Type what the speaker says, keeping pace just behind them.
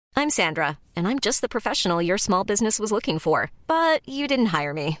I'm Sandra, and I'm just the professional your small business was looking for. But you didn't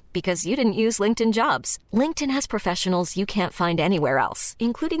hire me because you didn't use LinkedIn Jobs. LinkedIn has professionals you can't find anywhere else,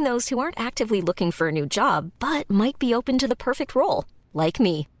 including those who aren't actively looking for a new job, but might be open to the perfect role, like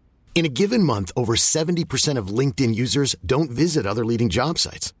me. In a given month, over 70% of LinkedIn users don't visit other leading job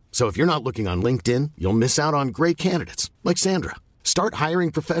sites. So if you're not looking on LinkedIn, you'll miss out on great candidates like Sandra. Start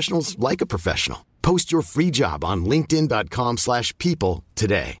hiring professionals like a professional. Post your free job on linkedin.com/people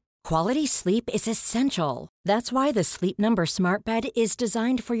today. Quality sleep is essential. That's why the Sleep Number Smart Bed is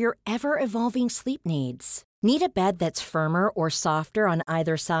designed for your ever-evolving sleep needs. Need a bed that's firmer or softer on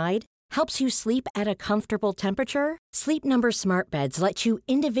either side? Helps you sleep at a comfortable temperature? Sleep Number Smart Beds let you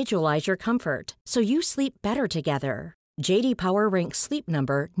individualize your comfort so you sleep better together. J.D. Power ranks Sleep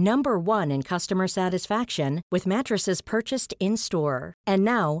Number number 1 in customer satisfaction with mattresses purchased in-store. And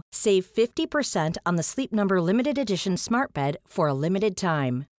now, save 50% on the Sleep Number Limited Edition Smart Bed for a limited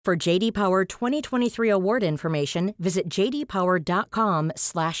time. For J.D. Power 2023 award information, visit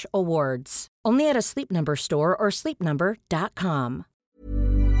jdpower.com/awards. Only at a Sleep Number store or sleepnumber.com.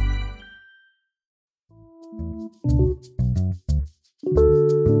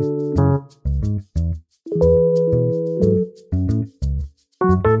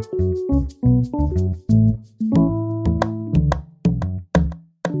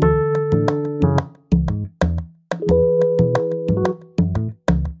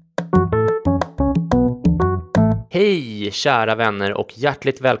 Hej kära vänner och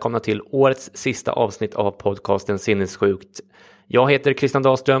hjärtligt välkomna till årets sista avsnitt av podcasten Sinnessjukt. Jag heter Christian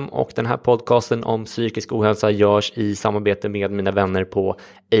Dahlström och den här podcasten om psykisk ohälsa görs i samarbete med mina vänner på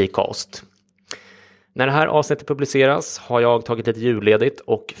Acast. När det här avsnittet publiceras har jag tagit lite julledigt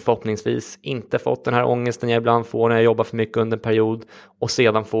och förhoppningsvis inte fått den här ångesten jag ibland får när jag jobbar för mycket under en period och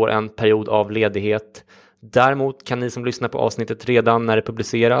sedan får en period av ledighet. Däremot kan ni som lyssnar på avsnittet redan när det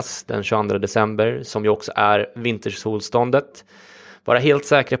publiceras den 22 december, som ju också är vintersolståndet, vara helt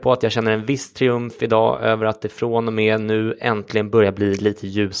säkra på att jag känner en viss triumf idag över att det från och med nu äntligen börjar bli lite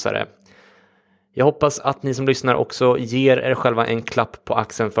ljusare. Jag hoppas att ni som lyssnar också ger er själva en klapp på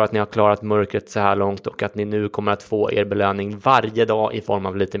axeln för att ni har klarat mörkret så här långt och att ni nu kommer att få er belöning varje dag i form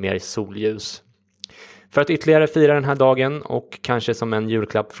av lite mer solljus. För att ytterligare fira den här dagen och kanske som en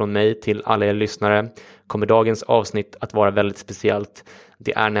julklapp från mig till alla er lyssnare kommer dagens avsnitt att vara väldigt speciellt.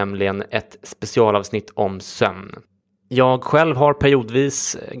 Det är nämligen ett specialavsnitt om sömn. Jag själv har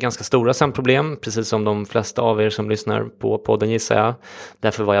periodvis ganska stora sömnproblem, precis som de flesta av er som lyssnar på podden gissar jag.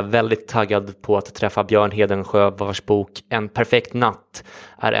 Därför var jag väldigt taggad på att träffa Björn Hedensjö, vars bok En perfekt natt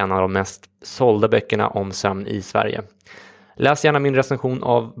är en av de mest sålda böckerna om sömn i Sverige. Läs gärna min recension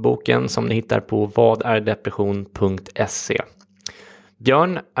av boken som ni hittar på vadärdepression.se.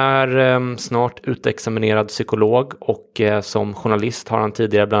 Björn är snart utexaminerad psykolog och som journalist har han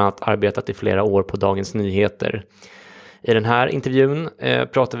tidigare bland annat arbetat i flera år på Dagens Nyheter. I den här intervjun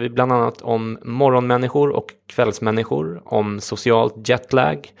pratar vi bland annat om morgonmänniskor och kvällsmänniskor, om socialt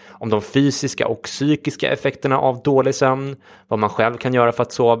jetlag, om de fysiska och psykiska effekterna av dålig sömn, vad man själv kan göra för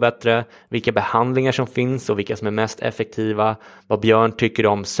att sova bättre, vilka behandlingar som finns och vilka som är mest effektiva, vad Björn tycker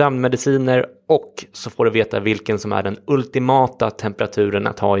om sömnmediciner och så får du veta vilken som är den ultimata temperaturen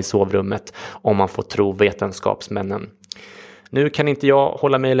att ha i sovrummet om man får tro vetenskapsmännen. Nu kan inte jag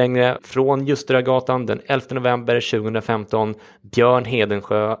hålla mig längre. Från Ljusterögatan den 11 november 2015. Björn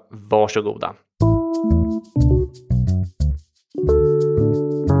Hedensjö, varsågoda.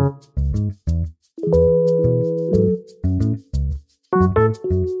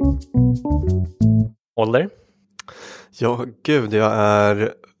 Ålder? Ja, gud, jag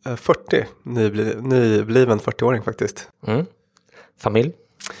är 40. Nybliven 40-åring faktiskt. Familj?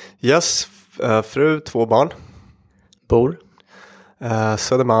 Yes, fru, 2 barn. Bor?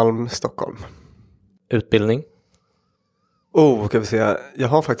 Södermalm, Stockholm. Utbildning? Ska vi se. Jag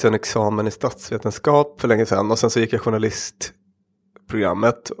har faktiskt en examen i statsvetenskap för länge sedan. Och sen så gick jag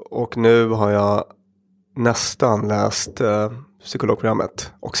journalistprogrammet. Och nu har jag nästan läst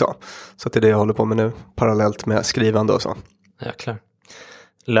psykologprogrammet också. Så det är det jag håller på med nu. Parallellt med skrivande och så. Jäklar.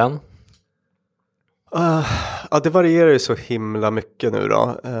 Lön? Ja, det varierar ju så himla mycket nu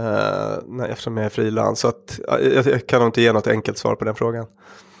då. Eftersom jag är frilans. Så att, jag kan nog inte ge något enkelt svar på den frågan.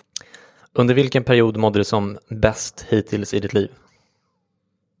 Under vilken period mådde du som bäst hittills i ditt liv?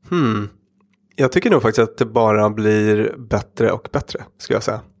 Jag tycker nog faktiskt att det bara blir bättre och bättre, skulle jag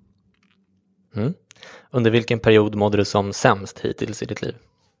säga. Under vilken period mådde du som sämst hittills i ditt liv?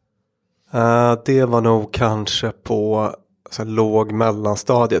 Det var nog kanske på så här, låg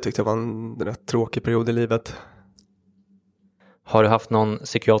mellanstadiet. Tyckte jag var en rätt tråkig period i livet. Har du haft någon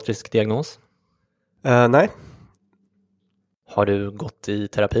psykiatrisk diagnos? Nej. Har du gått i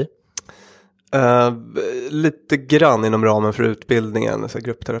terapi? Lite grann inom ramen för utbildningen, så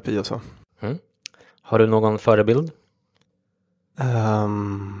gruppterapi och så. Mm. Har du någon förebild?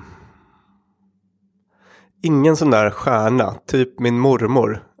 Ingen sån där stjärna, typ min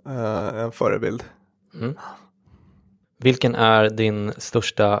mormor en förebild. Mm. Vilken är din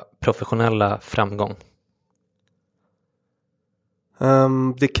största professionella framgång?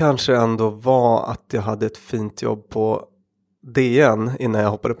 Det kanske ändå var att jag hade ett fint jobb på DN innan jag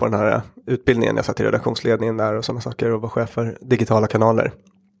hoppade på den här utbildningen. Jag satt i redaktionsledningen där och sådana saker och var chef för digitala kanaler.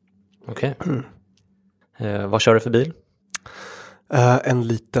 Okej. Vad kör du för bil? En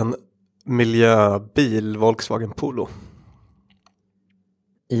liten miljöbil, Volkswagen Polo.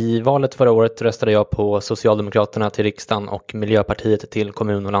 I valet förra året röstade jag på Socialdemokraterna till riksdagen och Miljöpartiet till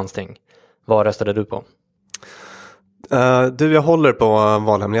kommun och landsting. Vad röstade du på? Jag håller på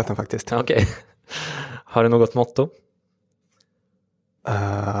valhemligheten faktiskt. Okej. Har du något motto?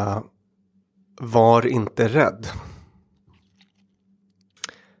 Var inte rädd.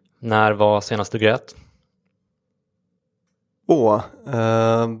 När var senast du grät?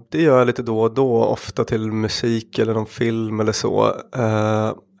 Det gör jag lite då och då, ofta till musik eller någon film eller så.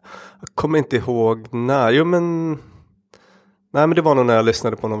 Jag kommer inte ihåg när. Nej, men det var nog när jag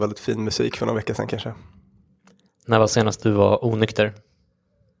lyssnade på någon väldigt fin musik för några veckor sedan kanske. När var senast du var onykter?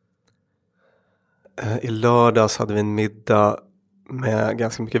 I lördags hade vi en middag med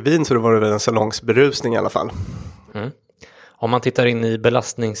ganska mycket vin, så det var väl en salongsberusning i alla fall. Mm. Om man tittar in i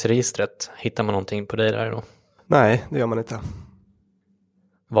belastningsregistret, hittar man någonting på dig där då? Nej, det gör man inte.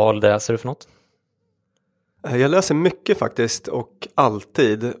 Vad läser du för något? Jag läser mycket faktiskt, och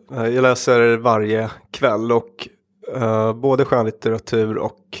alltid. Jag läser varje kväll, och både skönlitteratur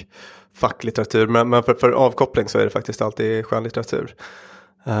och facklitteratur. Men för avkoppling så är det faktiskt alltid skönlitteratur.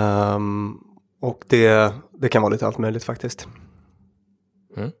 Och det kan vara lite allt möjligt faktiskt.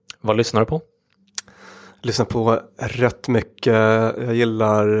 Mm. Vad lyssnar du på? Lyssnar på rätt mycket. Jag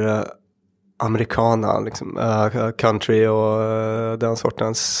gillar americana, liksom, country och den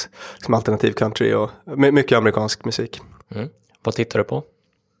sortens liksom, alternativ country och mycket amerikansk musik. Mm. Vad tittar du på?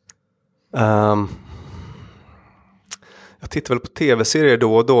 Jag tittar väl på tv-serier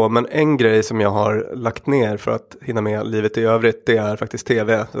då och då, men en grej som jag har lagt ner för att hinna med livet i övrigt, det är faktiskt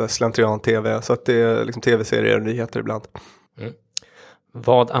tv, slentrian-tv, så att det är liksom tv-serier och nyheter ibland. Mm.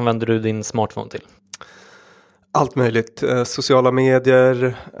 Vad använder du din smartphone till? Allt möjligt. Sociala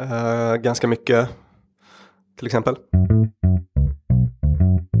medier, ganska mycket till exempel.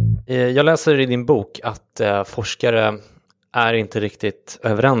 Jag läser i din bok att forskare är inte riktigt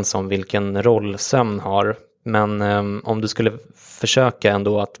överens om vilken roll sömn har. Men om du skulle försöka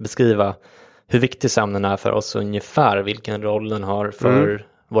ändå att beskriva hur viktig sömnen är för oss, ungefär vilken roll den har för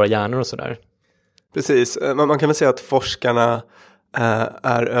våra hjärnor och sådär. Precis, man kan väl säga att forskarna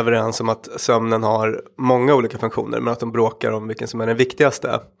är överens om att sömnen har många olika funktioner, men att de bråkar om vilken som är den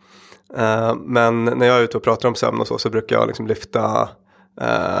viktigaste. Men när jag är ute och pratar om sömn och så brukar jag liksom lyfta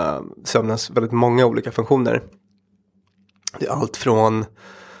sömnens väldigt många olika funktioner. Det är allt från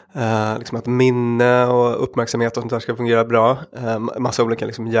liksom att minne och uppmärksamhet och sånt där ska fungera bra. Massa olika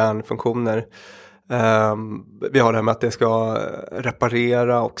liksom hjärnfunktioner. Vi har det här med att det ska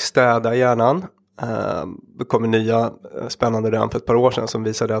reparera och städa hjärnan. Det kommer nya spännande rön för ett par år sedan som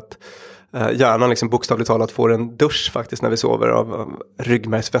visade att hjärnan liksom bokstavligt talat får en dusch faktiskt när vi sover av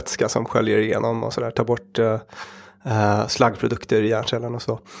ryggmärgsvätska som sköljer igenom och sådär, tar bort slaggprodukter i hjärncellen och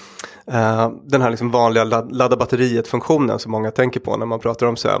så. Den här liksom vanliga ladda batteriet-funktionen som många tänker på när man pratar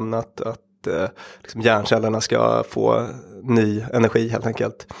om sömn, att liksom hjärncellerna ska få ny energi helt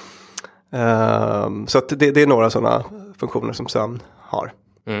enkelt. Så att det är några sådana funktioner som sömn har.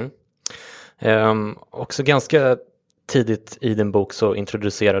 Också ganska tidigt i din bok så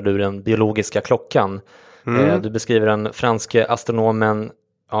introducerar du den biologiska klockan. Du beskriver den franske astronomen,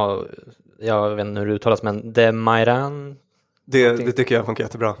 jag vet inte hur det uttalas, men de Mairan. Det tycker jag funkar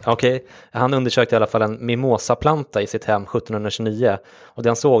jättebra. Okej. Han undersökte i alla fall en mimosaplanta i sitt hem 1729. Och det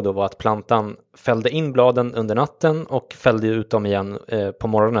han såg då var att plantan fällde in bladen under natten och fällde ut dem igen på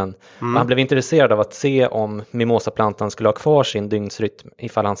morgonen. Och han blev intresserad av att se om mimosaplantan skulle ha kvar sin dygnsrytm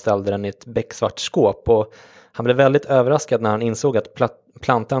ifall han ställde den i ett becksvart skåp. Och han blev väldigt överraskad när han insåg att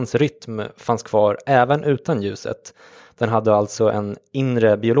plantans rytm fanns kvar även utan ljuset. Den hade alltså en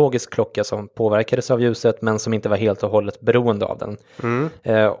inre biologisk klocka som påverkades av ljuset men som inte var helt och hållet beroende av den.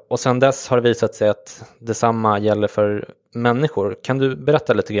 Och sedan dess har det visat sig att detsamma gäller för människor. Kan du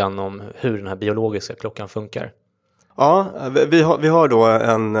berätta lite grann om hur den här biologiska klockan funkar? Ja, vi har då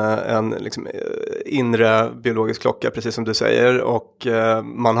en liksom inre biologisk klocka, precis som du säger, och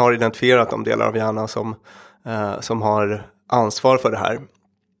man har identifierat de delar av hjärnan som har ansvar för det här.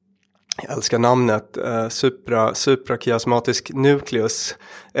 Jag älskar namnet, suprachiasmatisk nucleus,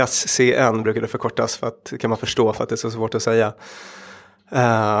 SCN brukar det förkortas, för att det kan man förstå för att det är så svårt att säga.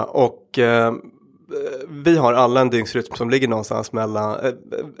 Vi har alla en dygnsrytm som ligger någonstans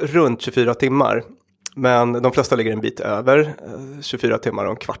runt 24 timmar. Men de flesta ligger en bit över 24 timmar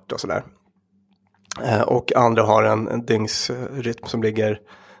och en kvart och sådär. Och andra har en dygnsrytm som ligger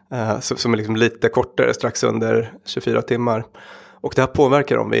som är liksom lite kortare, strax under 24 timmar. Och det här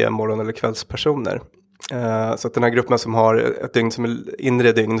påverkar om vi är morgon- eller kvällspersoner. Så att den här gruppen som har ett dygn som är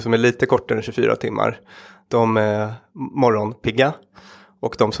inre dygn som är lite kortare än 24 timmar, de är morgonpigga.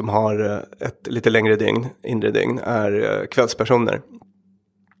 Och de som har ett lite längre dygn, inre dygn, är kvällspersoner.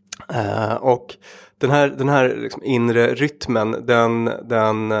 Och den här liksom inre rytmen,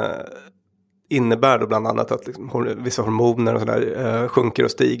 den innebär då bland annat att liksom vissa hormoner och sådär sjunker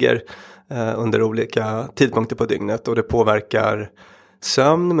och stiger under olika tidpunkter på dygnet. Och det påverkar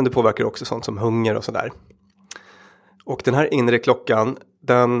sömn, men det påverkar också sånt som hunger och sådär. Och den här inre klockan,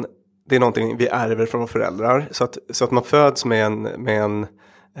 det är någonting vi ärver från våra föräldrar. Så att man föds med en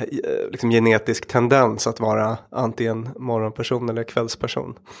liksom genetisk tendens att vara antingen morgonperson eller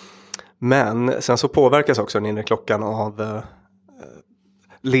kvällsperson. Men sen så påverkas också den inre klockan av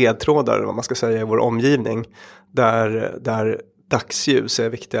ledtrådar, vad man ska säga, i vår omgivning. Där dagsljus är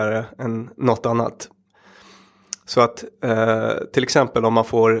viktigare än något annat. Så att till exempel om man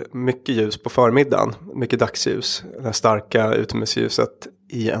får mycket ljus på förmiddagen, mycket dagsljus, det starka utomhusljuset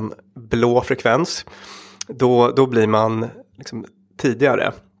i en blå frekvens, då blir man liksom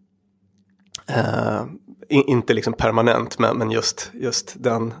tidigare. Inte liksom permanent, men just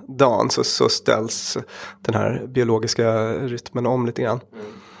den dagen så ställs den här biologiska rytmen om lite grann.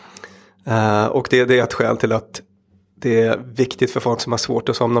 Och det är ett skäl till att det är viktigt för folk som har svårt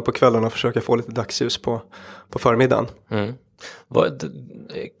att somna på kvällen att försöka få lite dagsljus på förmiddagen.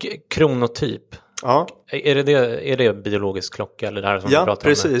 Kronotyp? Ja. Är det biologisk klocka eller det här som man pratar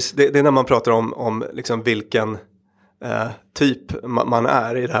precis. om? Det är när man pratar om liksom vilken typ man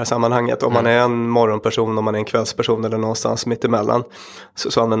är i det här sammanhanget. Om man är en morgonperson, om man är en kvällsperson eller någonstans mittemellan,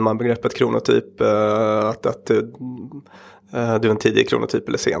 så använder man begreppet kronotyp, att du är en tidig kronotyp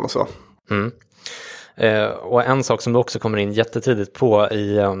eller sen och så. Och en sak som du också kommer in jättetidigt på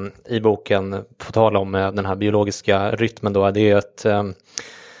i boken, på tal om den här biologiska rytmen då, det är att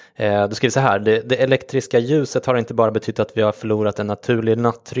du skriver så här: det elektriska ljuset har inte bara betytt att vi har förlorat en naturlig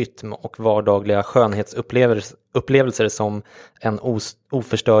nattrytm och vardagliga skönhetsupplevelser som en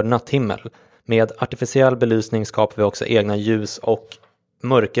oförstörd natthimmel. Med artificiell belysning skapar vi också egna ljus- och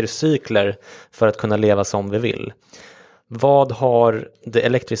mörkercykler för att kunna leva som vi vill. Vad har det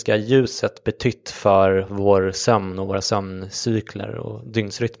elektriska ljuset betytt för vår sömn och våra sömncykler och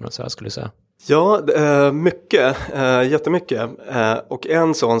dygnsrytmer och så här, skulle du säga? Ja, mycket, jättemycket. Och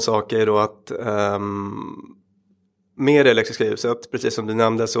en sån sak är då att med det elektriska ljuset, precis som du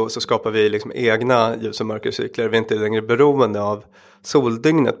nämnde, så skapar vi liksom egna ljus- och mörkercykler. Vi är inte längre beroende av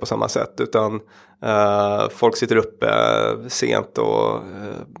soldygnet på samma sätt, utan folk sitter uppe sent och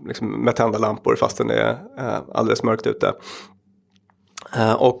liksom med tända lampor fastän det är alldeles mörkt ute.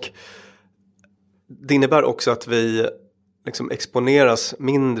 Och det innebär också att vi liksom exponeras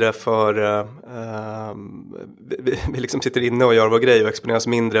mindre för vi liksom sitter inne och gör vår grej och exponeras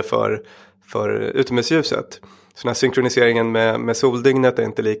mindre för utomhusljuset. Så den här synkroniseringen med soldygnet är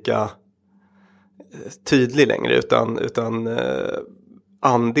inte lika tydlig längre, utan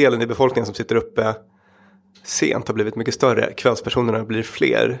andelen i befolkningen som sitter uppe sent har blivit mycket större. Kvällspersonerna blir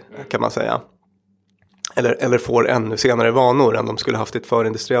fler, kan man säga. Eller får ännu senare vanor än de skulle haft i ett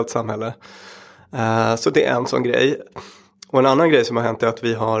förindustriellt samhälle. Så det är en sån grej. Och en annan grej som har hänt är att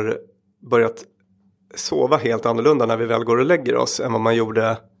vi har börjat sova helt annorlunda när vi väl går och lägger oss än vad man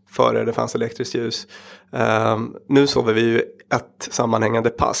gjorde före det fanns elektriskt ljus. Nu sover vi ju ett sammanhängande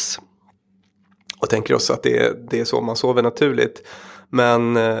pass och tänker oss att det är så man sover naturligt.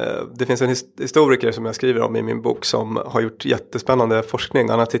 Men det finns en historiker som jag skriver om i min bok som har gjort jättespännande forskning.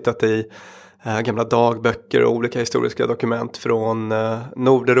 Han har tittat i gamla dagböcker och olika historiska dokument från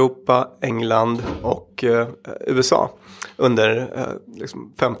Nordeuropa, England och USA under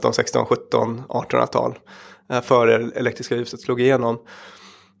liksom 15, 16, 17, 1800-tal före elektriska ljuset slog igenom.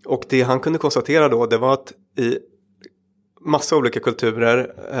 Och det han kunde konstatera då, det var att i massa olika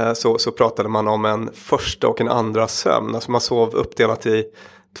kulturer så pratade man om en första och en andra sömn. Alltså man sov uppdelat i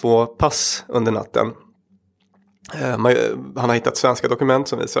 2 pass under natten. Han har hittat svenska dokument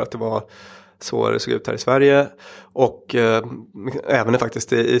som visar att det var så det såg ut här i Sverige. Och även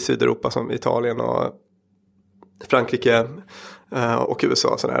faktiskt i Sydeuropa som Italien och Frankrike och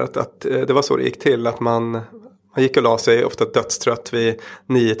USA. Sådär, att det var så det gick till, att man Man gick och la sig ofta dödstrött vid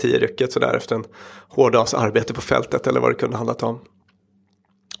 9-10 rycket sådär efter en hård dags arbete på fältet eller vad det kunde handlat om.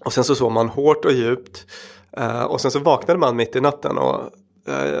 Och sen så sov man hårt och djupt och sen så vaknade man mitt i natten och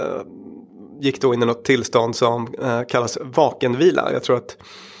gick då in i något tillstånd som kallas vakenvila. Jag tror att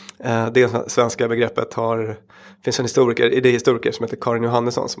det svenska begreppet finns en idéhistoriker som heter Karin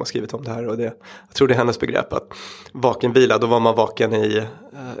Johannesson som har skrivit om det här. Och jag tror det är hennes begrepp att vakenvila, då var man vaken i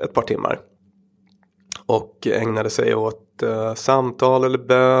ett par timmar. Och ägnade sig åt samtal eller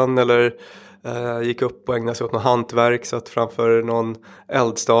bön eller gick upp och ägnade sig åt något hantverk, satt framför någon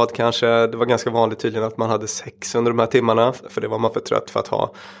eldstad kanske. Det var ganska vanligt tydligen att man hade sex under de här timmarna, för det var man för trött för att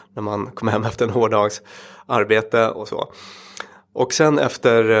ha när man kom hem efter en hård dags arbete och så. Och sen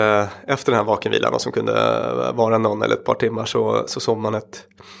efter den här vakenvilan som kunde vara någon eller ett par timmar så sov man ett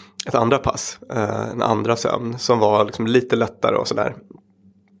andra pass, en andra sömn som var liksom lite lättare och sådär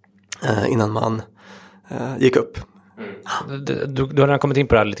innan man gick upp. Du har redan kommit in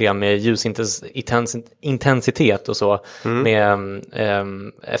på det här lite grann med ljusintensitet och så.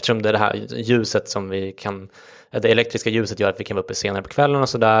 Eftersom det är det här ljuset som det elektriska ljuset gör att vi kan vara uppe senare på kvällen och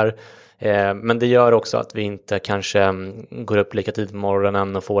sådär. Men det gör också att vi inte kanske går upp lika tidigt på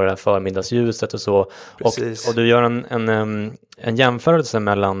morgonen och får det här förmiddagsljuset och så. Och du gör en jämförelse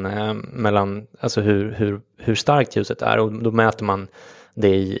mellan alltså hur starkt ljuset är, och då mäter man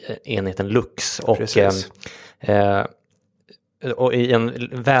det i enheten lux. Och i en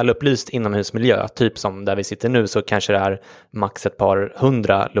välupplyst inomhusmiljö, typ som där vi sitter nu, så kanske det är max ett par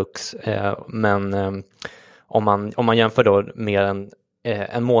 100 lux. Men om man jämför då med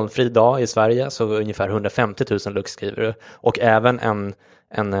en molnfri dag i Sverige, så ungefär 150 000 lux skriver du. Och även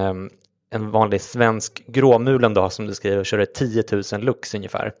en vanlig svensk gråmulen dag som du skriver, kör det 10 000 lux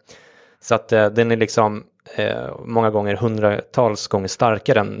ungefär. Så att den är liksom många gånger hundratals gånger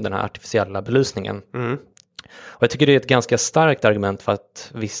starkare än den här artificiella belysningen. Och jag tycker det är ett ganska starkt argument för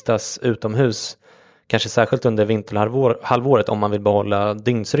att vistas utomhus, kanske särskilt under vinterhalvåret om man vill behålla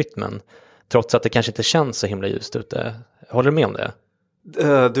dygnsrytmen, trots att det kanske inte känns så himla ljust ute. Håller du med om det?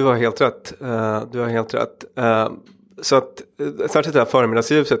 Du har helt rätt. Så att särskilt det här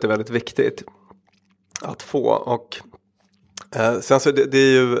förmiddagsljuset är väldigt viktigt att få. Och sen så det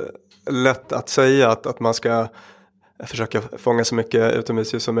är ju lätt att säga att man ska försöka fånga så mycket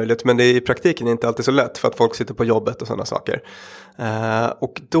utomhusljus som möjligt. Men det är i praktiken inte alltid så lätt för att folk sitter på jobbet och sådana saker.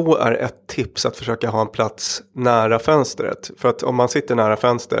 Och då är ett tips att försöka ha en plats nära fönstret. För att om man sitter nära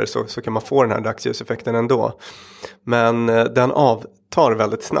fönster så kan man få den här dagsljuseffekten ändå. Men den avtar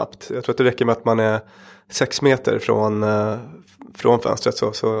väldigt snabbt. Jag tror att det räcker med att man är 6 meter från fönstret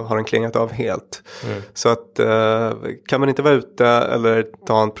så har den klingat av helt. Så att kan man inte vara ute eller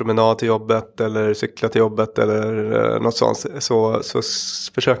ta en promenad till jobbet eller cykla till jobbet eller något sånt, så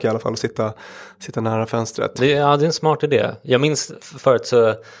försök i alla fall att sitta nära fönstret. Det är en smart idé. Jag minns förut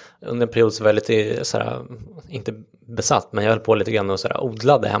så under en period så var jag lite såhär, inte besatt, men jag höll på lite grann och såhär,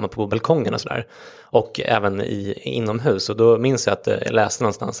 odlade hemma på balkongen och sådär. Och även inomhus. Och då minns jag att jag läste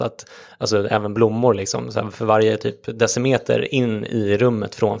någonstans att alltså, även blommor liksom, så här, för varje typ decimeter in i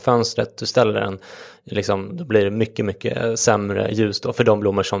rummet från fönstret du ställer den, liksom, då blir det mycket, mycket sämre ljus då för de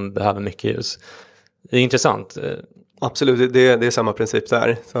blommor som behöver mycket ljus. Det är intressant. Absolut, det är samma princip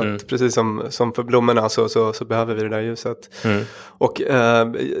där. Så att precis som för blommorna så behöver vi det där ljuset. Och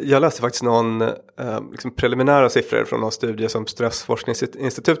jag läste faktiskt någon liksom preliminära siffror från någon studie som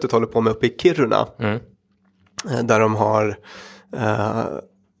Stressforskningsinstitutet håller på med uppe i Kiruna. Där de har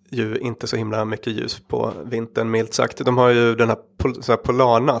ju inte så himla mycket ljus på vintern, milt sagt. De har ju den här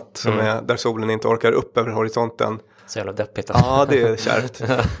polarnatt som är där solen inte orkar upp över horisonten. Så jävla deppigt. Ja, det är kärvt.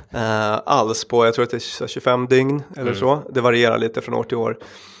 Alls på, jag tror att det är 25 dygn eller så. Det varierar lite från år till år.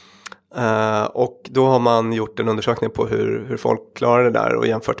 Och då har man gjort en undersökning på hur folk klarar det där och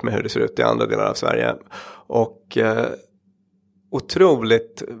jämfört med hur det ser ut i andra delar av Sverige. Och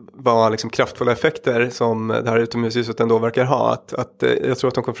otroligt vad liksom kraftfulla effekter som det här utomhusljuset ändå verkar ha. Att jag tror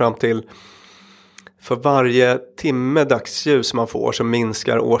att de kom fram till för varje timme dagsljus man får så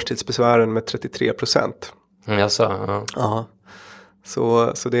minskar årstidsbesvären med 33%. Ja.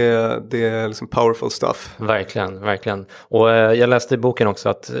 Så det är liksom powerful stuff. Verkligen. Och jag läste i boken också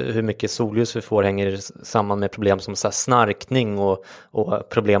att hur mycket solljus vi får hänger samman med problem som så här snarkning och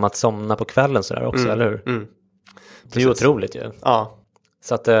problem att somna på kvällen så där också, eller hur? Det är ju otroligt ju. Ja.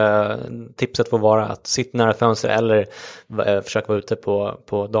 Så att tipset får vara att sitta nära fönster eller försöka vara ute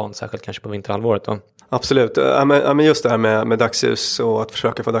på dagen, särskilt kanske på vinterhalvåret då. Absolut. Men just det här med dagsljus och att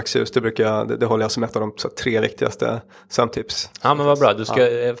försöka få dagsljus, det håller jag som ett av de 3 viktigaste sömntips. Ja, men vad bra. Du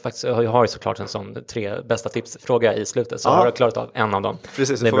ska faktiskt, jag har ju såklart en sån 3 bästa tips-fråga i slutet, så har du klarat av en av dem.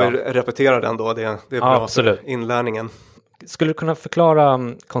 Precis, så får vi repetera den då. Det är bra absolut. För inlärningen. Skulle du kunna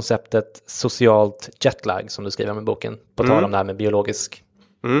förklara konceptet socialt jetlag som du skriver om i boken, på tal om det här med biologisk?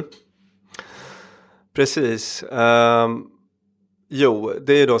 Precis. Jo,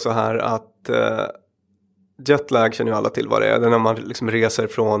 det är då så här att jetlag känner ju alla till vad det är. Det är när man liksom reser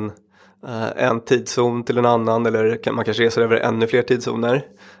från en tidszon till en annan, eller man kanske reser över ännu fler tidszoner.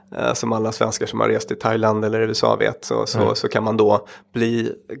 Som alla svenskar som har rest till Thailand eller USA vet, så kan man då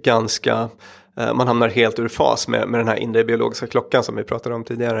bli ganska... Man hamnar helt ur fas med den här inre biologiska klockan som vi pratade om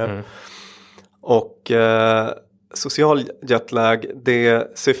tidigare. Och social jetlag,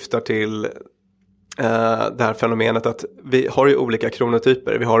 det syftar till det här fenomenet att vi har ju olika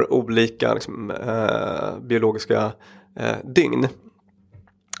kronotyper. Vi har olika liksom, biologiska dygn.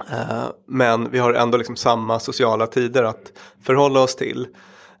 Men vi har ändå liksom samma sociala tider att förhålla oss till.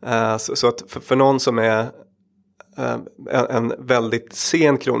 Så att för någon som är en väldigt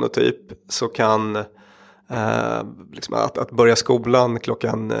sen kronotyp, så kan liksom att börja skolan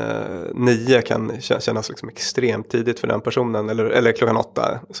klockan 9 kan kännas liksom extremt tidigt för den personen, eller klockan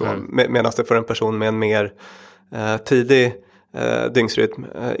 8, medan det för en person med en mer tidig dygnsrytm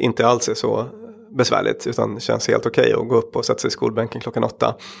inte alls är så besvärligt, utan känns helt okej att gå upp och sätta sig i skolbänken klockan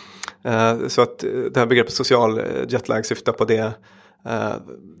 8. Så att det här begreppet social jetlag syftar på det.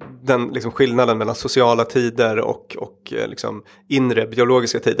 Den liksom skillnaden mellan sociala tider och liksom inre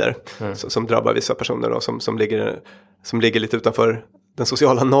biologiska tider som drabbar vissa personer då, som ligger lite utanför den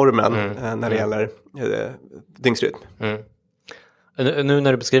sociala normen när det gäller dygnsrytm. Nu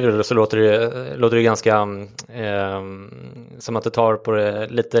när du beskriver det så låter det ganska som att du tar på det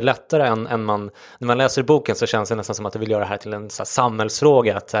lite lättare än när man läser boken, så känns det nästan som att du vill göra det här till en så här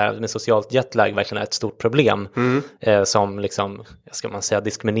samhällsfråga, att med socialt jetlag verkligen är ett stort problem som liksom, ska man säga,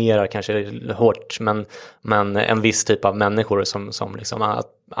 diskriminerar kanske hårt, men en viss typ av människor som liksom att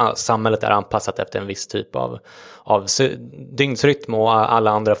samhället är anpassat efter en viss typ av dygnsrytm, och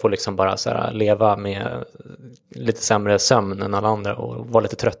alla andra får liksom bara så här leva med lite sämre sömn än alla andra och vara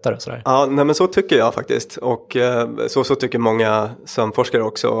lite tröttare och sådär. Ja, nej, men så tycker jag faktiskt, och så tycker många sömnforskare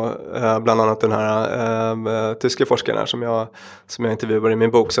också, bland annat den här tyska forskaren som jag intervjuar i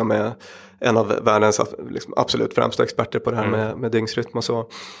min bok, som är en av världens liksom, absolut främsta experter på det här med dygnsrytm och så.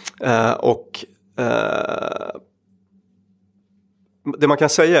 Det man kan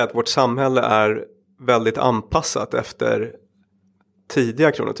säga är att vårt samhälle är väldigt anpassat efter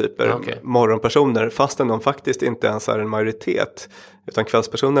tidiga kronotyper, morgonpersoner, fastän de faktiskt inte ens är en majoritet, utan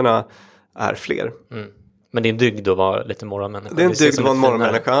kvällspersonerna är fler. Men det är en dygd att vara lite morgonmänniska. Det är en dygd att vara en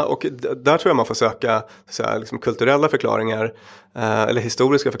morgonmänniska, och där tror jag man får söka så här, liksom kulturella förklaringar eller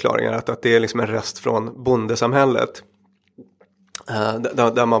historiska förklaringar, att det är liksom en rest från bondesamhället,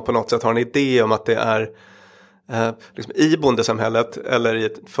 där man på något sätt har en idé om att det är liksom i bondesamhället eller i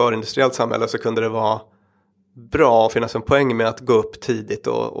ett förindustriellt samhälle så kunde det vara bra att finnas en poäng med att gå upp tidigt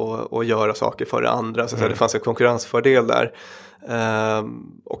och göra saker för det andra. Så det fanns en konkurrensfördel där.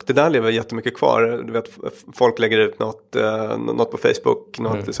 Och det där lever jättemycket kvar. Du vet, folk lägger ut något på Facebook,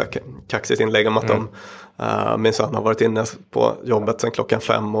 något så här kaxigt inlägg om att de minsann har varit inne på jobbet sedan klockan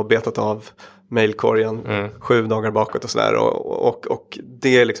 5 och betat av mailkorgen 7 dagar bakåt och sådär. Och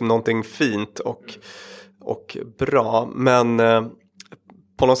det är liksom någonting fint och bra, men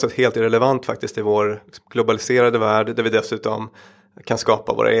på något sätt helt irrelevant faktiskt i vår globaliserade värld, där vi dessutom kan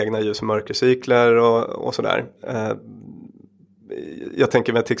skapa våra egna ljus- och mörkercykler och sådär. Jag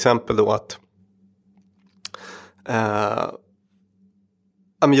tänker mig till exempel då att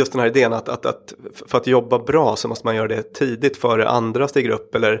just den här idén att för att jobba bra så måste man göra det tidigt före andra stiger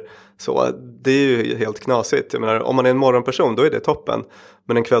upp eller så. Det är ju helt knasigt. Jag menar, om man är en morgonperson då är det toppen.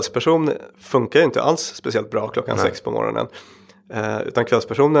 Men en kvällsperson funkar ju inte alls speciellt bra klockan 6 på morgonen. Utan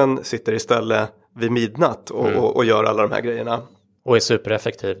kvällspersonen sitter istället vid midnatt och gör alla de här grejerna. Och är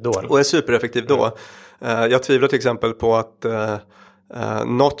supereffektiv då. Jag tvivlar till exempel på att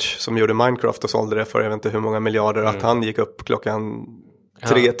Notch som gjorde Minecraft och sålde det för jag vet inte hur många miljarder, att han gick upp klockan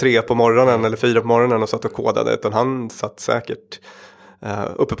 3 på morgonen eller 4 på morgonen och satt och kodade, utan han satt säkert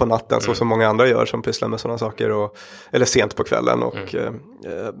uppe på natten så som många andra gör som pysslar med sådana saker eller sent på kvällen och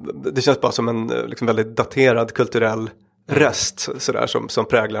det känns bara som en liksom väldigt daterad kulturell rest sådär, som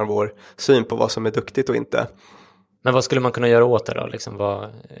präglar vår syn på vad som är duktigt och inte. Men vad skulle man kunna göra åt det då? Liksom,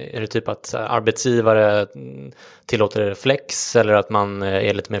 är det typ att arbetsgivare tillåter flex, eller att man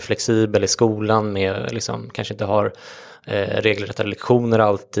är lite mer flexibel i skolan med liksom, kanske inte har regelrätta lektioner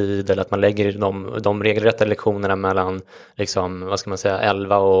alltid, eller att man lägger de regelrätta lektionerna mellan liksom, vad ska man säga,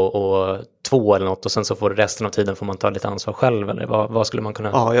 11 och 2 eller något, och sen så får resten av tiden får man ta lite ansvar själv, eller vad skulle man kunna...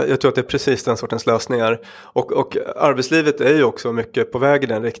 Ja, jag tror att det är precis den sortens lösningar, och arbetslivet är ju också mycket på väg i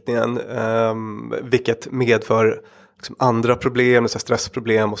den riktningen, vilket medför liksom andra problem, så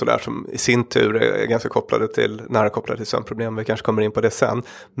stressproblem och sådär, som i sin tur är ganska nära kopplade till sömnproblem. Vi kanske kommer in på det sen,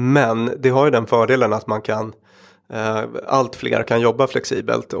 men det har ju den fördelen att man kan allt fler kan jobba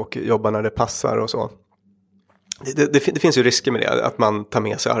flexibelt och jobba när det passar och så. Det finns ju risker med det, att man tar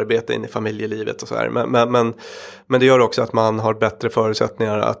med sig arbete in i familjelivet och så här. Men det gör också att man har bättre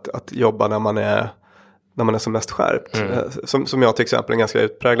förutsättningar att jobba när man är som mest skärpt. Som jag till exempel, en ganska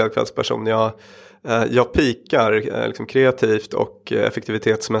utpräglad kvällsperson. Jag pikar liksom kreativt och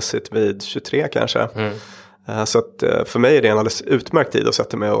effektivitetsmässigt vid 23 kanske. Så att för mig är det en alldeles utmärkt tid att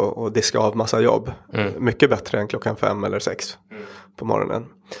sätta mig och diska av massa jobb. Mycket bättre än klockan 5 eller 6 på morgonen.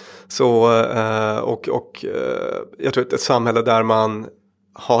 Så, och jag tror att ett samhälle där man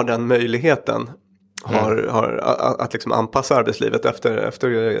har den möjligheten har att liksom anpassa arbetslivet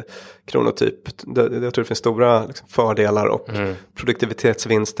efter kronotyp. Jag tror det finns stora liksom fördelar och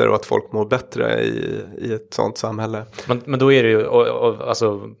produktivitetsvinster, och att folk mår bättre i ett sånt samhälle. Men då är det ju,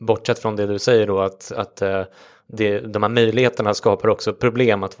 alltså, bortsett från det du säger då, att de här möjligheterna skapar också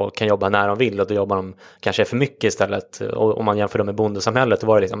problem, att folk kan jobba när de vill, och då jobbar de kanske för mycket istället. Och om man jämför dem med bondesamhället, då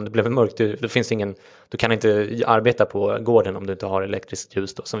var det liksom, det blev mörkt, du kan inte arbeta på gården om du inte har elektriskt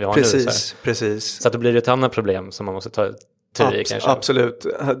ljus då, som vi har nu. Precis. Så att då blir det ett annat problem som man måste ta tur i kanske. Absolut.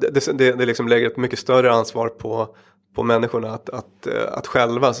 Det liksom lägger ett mycket större ansvar på människorna att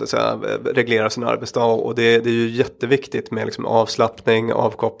själva, så att säga, reglera sin arbetsdag, och det är ju jätteviktigt med liksom avslappning,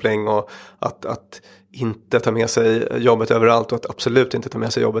 avkoppling, och att inte ta med sig jobbet överallt, och att absolut inte ta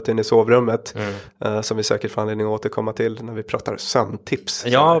med sig jobbet in i sovrummet, som vi säkert får anledning att återkomma till när vi pratar sömntips.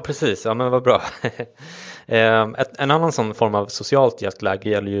 Ja, precis. Ja, men vad bra. En annan sån form av socialt jetlag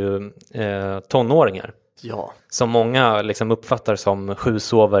gäller ju tonåringar. Ja. Som många liksom uppfattar som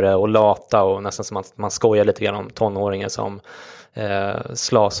sjusovare och lata, och nästan som att man skojar lite grann om tonåringar som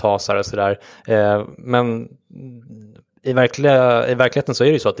slashasar och sådär. Men i verkligheten så är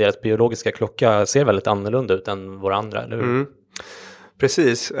det ju så att deras biologiska klocka ser väldigt annorlunda ut än våra andra, eller hur?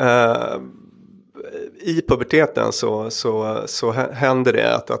 Precis. I puberteten så händer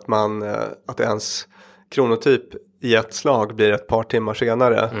det att ens kronotyp i ett slag blir ett par timmar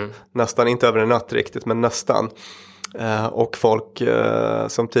senare. Nästan, inte över en natt riktigt, men nästan. Och folk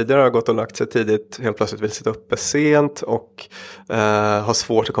som tidigare har gått och lagt sig tidigt helt plötsligt vill sitta uppe sent och har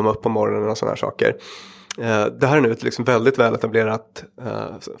svårt att komma upp på morgonen och sådana här saker. Det här är nu ett liksom väldigt väl etablerat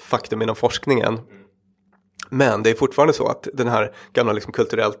faktum inom forskningen. Men det är fortfarande så att den här gamla liksom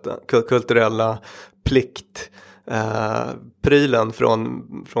kulturella prylen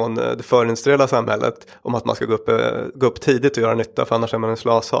från det förindustriella samhället om att man ska gå upp tidigt och göra nytta, för annars är man en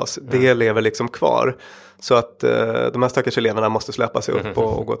slashas. Det lever liksom kvar. Så att de här stackars eleverna måste släppa sig upp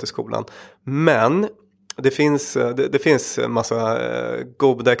och gå till skolan. Men det finns en massa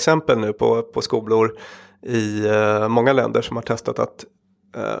goda exempel nu på skolor i många länder som har testat att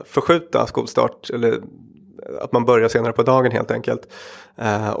förskjuta skolstart, eller att man börjar senare på dagen helt enkelt,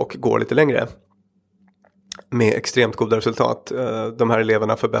 och går lite längre med extremt goda resultat. De här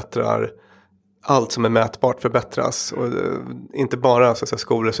eleverna förbättrar allt som är mätbart, förbättras, och inte bara så att säga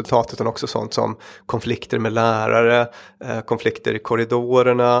skolresultat, utan också sånt som konflikter med lärare, konflikter i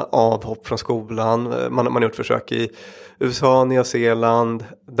korridorerna, avhopp från skolan. Man har gjort försök i USA, Nya Zeeland,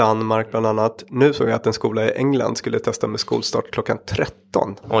 Danmark bland annat. Nu såg jag att en skola i England skulle testa med skolstart klockan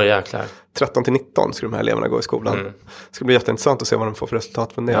 13. Oj, jäklar. 13 till 19 skulle de här eleverna gå i skolan. Det ska bli jätteintressant att se vad de får för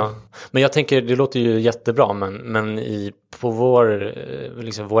resultat från det. Ja. Men jag tänker, det låter ju jättebra, men på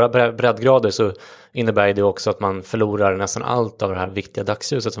våra breddgrader så innebär det också att man förlorar nästan allt av det här viktiga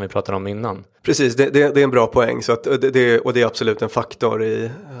dagsljuset som vi pratade om innan. Precis, det är en bra poäng. Så att det är absolut en faktor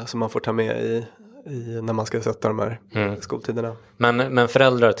som man får ta med i när man ska sätta de här skoltiderna. Men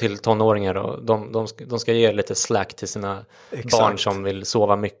föräldrar till tonåringar då, de ska ge lite slack till sina barn som vill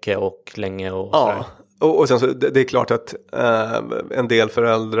sova mycket och länge. Och och sen så det är klart att en del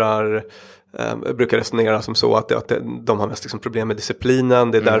föräldrar brukar resonera som så att de har mest liksom problem med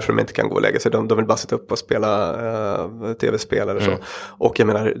disciplinen. Det är därför de inte kan gå och lägga sig. De vill bara sitta upp och spela tv-spel eller så. Och jag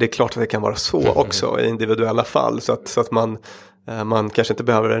menar, det är klart att det kan vara så också i individuella fall. Så att man kanske inte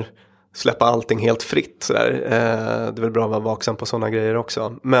behöver släppa allting helt fritt. Sådär. Det är väl bra att vara vaksam på sådana grejer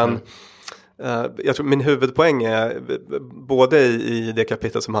också. Men jag tror min huvudpoäng är både i det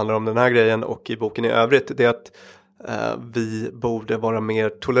kapitel som handlar om den här grejen och i boken i övrigt, det är att vi borde vara mer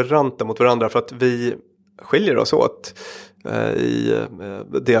toleranta mot varandra för att vi skiljer oss åt i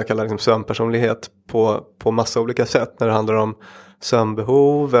det jag kallar liksom sömnpersonlighet på massa olika sätt när det handlar om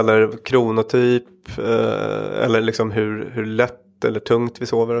sömnbehov eller kronotyp eller liksom hur lätt eller tungt vi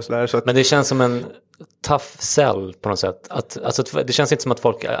sover och sådär. Så att... Men det känns som en tough sell på något sätt. Det känns inte som att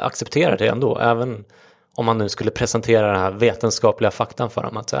folk accepterar det ändå, även om man nu skulle presentera den här vetenskapliga faktan för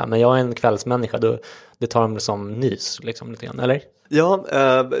dem. Att säga, men jag är en kvällsmänniska, det tar de som nys liksom, lite grann, eller? Ja,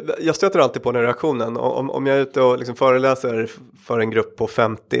 jag stöter alltid på den reaktionen. Om jag är ute och liksom föreläser för en grupp på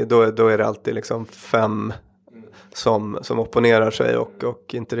 50, då är det alltid liksom 5 som opponerar sig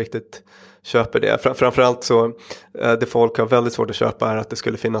och inte riktigt köper det. Framförallt så det folk har väldigt svårt att köpa är att det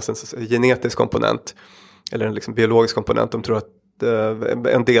skulle finnas en genetisk komponent eller en liksom biologisk komponent. De tror att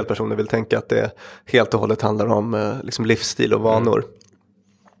en del personer vill tänka att det helt och hållet handlar om liksom livsstil och vanor.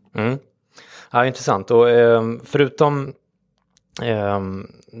 Ja, intressant. Och förutom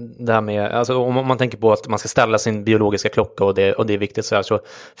det här med, alltså om man tänker på att man ska ställa sin biologiska klocka och det är viktigt så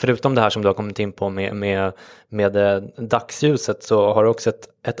förutom det här som du har kommit in på med dagsljuset, så har du också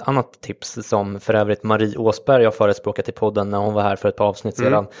ett annat tips som för övrigt Marie Åsberg har förespråkat i podden när hon var här för ett par avsnitt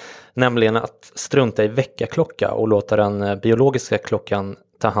sedan, nämligen att strunta i väckarklocka och låta den biologiska klockan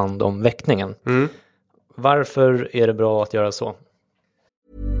ta hand om väckningen. Varför är det bra att göra så?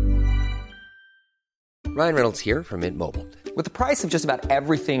 Ryan Reynolds here from Mint Mobile. With the price of just about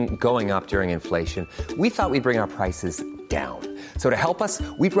everything going up during inflation, we thought we'd bring our prices down. So to help us,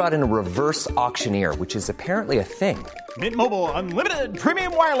 we brought in a reverse auctioneer, which is apparently a thing. Mint Mobile Unlimited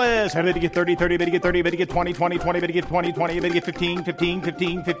Premium Wireless. How to get 30, 30, bit to get 30, bit to get 20, 20, 20, bit to get 20, 20, bit to get 15, 15,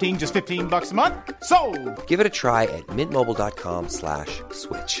 15, 15, just $15 a month? Sold! Give it a try at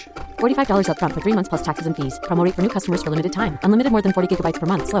mintmobile.com/switch. $45 up front for 3 months plus taxes and fees. Promo rate for new customers for limited time. Unlimited more than 40 gigabytes per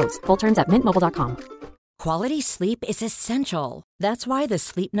month. Slows full terms at mintmobile.com. Quality sleep is essential. That's why the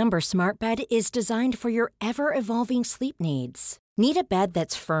Sleep Number Smart Bed is designed for your ever-evolving sleep needs. Need a bed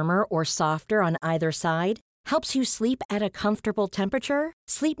that's firmer or softer on either side? Helps you sleep at a comfortable temperature?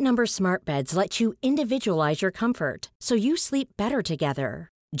 Sleep Number Smart Beds let you individualize your comfort, so you sleep better together.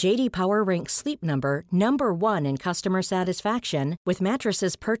 JD Power ranks Sleep Number #1 in customer satisfaction with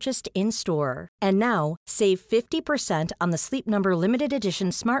mattresses purchased in-store. And now, save 50% on the Sleep Number Limited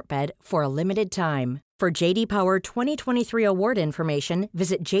Edition Smart Bed for a limited time. For JD Power 2023 award information,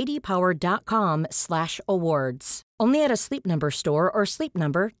 visit jdpower.com/awards. Only at a Sleep Number store or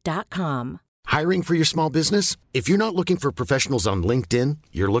sleepnumber.com. Hiring for your small business? If you're not looking for professionals on LinkedIn,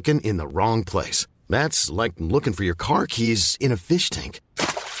 you're looking in the wrong place. That's like looking for your car keys in a fish tank.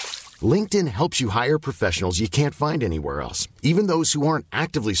 LinkedIn helps you hire professionals you can't find anywhere else, even those who aren't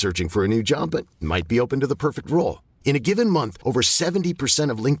actively searching for a new job but might be open to the perfect role. In a given month, over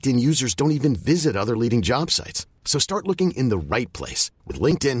 70% of LinkedIn users don't even visit other leading job sites. So start looking in the right place. With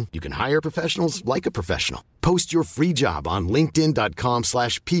LinkedIn, you can hire professionals like a professional. Post your free job on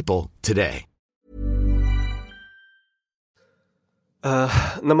linkedin.com/people today.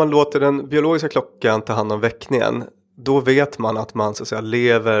 När man låter den biologiska klockan ta hand om väckningen, då vet man att man så att säga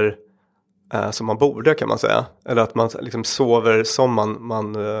lever som man borde, kan man säga. Eller att man liksom sover som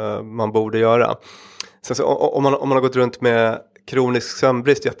man borde göra. Sen så, om man har gått runt med kronisk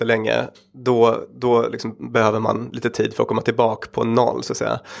sömnbrist jättelänge, då liksom behöver man lite tid för att komma tillbaka på noll, så att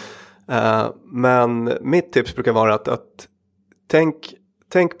säga. Men mitt tips brukar vara att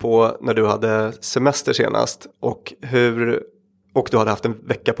tänk på när du hade semester senast och du hade haft en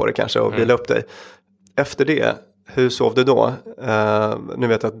vecka på dig kanske och vila upp dig. Efter det, hur sov du då? Nu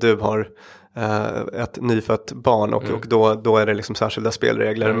vet jag att du har ett nyfött barn och då är det liksom särskilda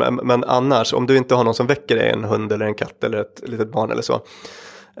spelregler. Men annars, om du inte har någon som väcker dig, en hund eller en katt eller ett litet barn eller så.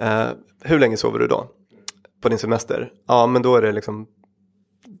 Hur länge sover du då på din semester? Ja, men då är det liksom,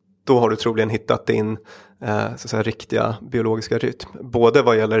 då har du troligen hittat din så att säga, riktiga biologiska rytm. Både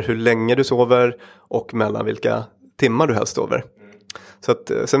vad gäller hur länge du sover och mellan vilka timmar du helst sover. Så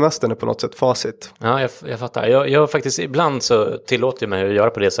att semestern är på något sätt facit. Ja, jag fattar. Jag faktiskt, ibland så tillåter jag mig att göra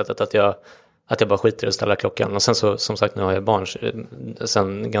på det sättet att jag bara skiter i att ställa klockan. Och sen så, som sagt, nu har jag barn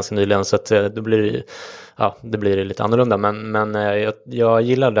sen ganska nyligen, så att det blir lite annorlunda. Men jag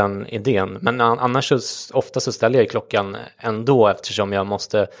gillar den idén. Men annars så, ofta så ställer jag klockan ändå, eftersom jag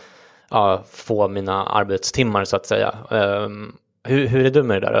måste få mina arbetstimmar, så att säga. Hur är du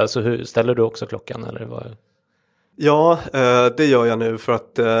med det där? Alltså, ställer du också klockan eller vad? Ja, det gör jag nu för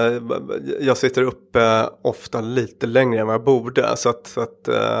att jag sitter uppe ofta lite längre än vad jag borde. Så att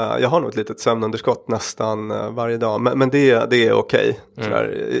jag har nog ett litet sömnunderskott nästan varje dag. Men det är okej.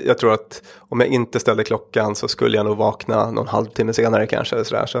 Jag tror att om jag inte ställde klockan så skulle jag nog vakna någon halvtimme senare kanske.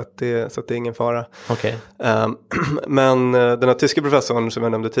 Så att det är ingen fara. Okay. Men den här tyska professorn som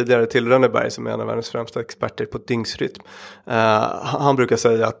jag nämnde tidigare, Till Rönneberg, som är en av världens främsta experter på dygnsrytm. Han brukar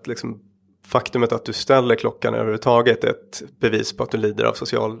säga att liksom, faktumet att du ställer klockan överhuvudtaget är ett bevis på att du lider av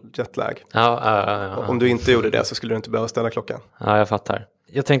social jetlag. Ja. Om du inte gjorde det så skulle du inte behöva ställa klockan. Ja, jag fattar.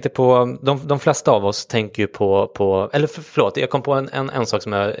 Jag tänkte på, de flesta av oss tänker ju på eller förlåt, jag kom på en sak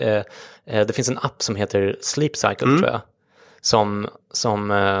som det finns en app som heter Sleep Cycle tror jag.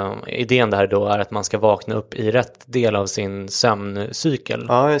 Som idén där då är att man ska vakna upp i rätt del av sin sömncykel.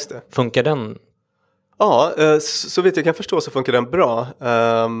 Ja, just det. Funkar den? Ja, så vitt jag kan förstå så funkar den bra.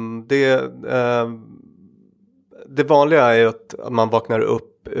 Det vanliga är ju att man vaknar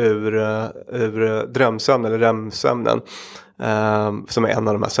upp ur drömsömn eller REM-sömnen. Som är en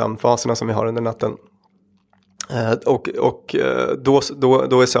av de här sömnfaserna som vi har under natten. Och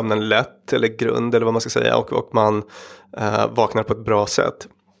då är sömnen lätt eller grund eller vad man ska säga. Och man vaknar på ett bra sätt.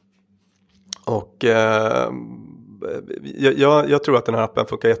 Och jag tror att den här appen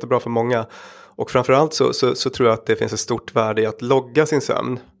funkar jättebra för många. Och framförallt så tror jag att det finns ett stort värde i att logga sin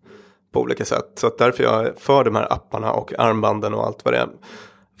sömn på olika sätt. Så att därför jag är för de här apparna och armbanden och allt vad det är.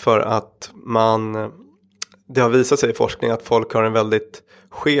 För att det har visat sig i forskning att folk har en väldigt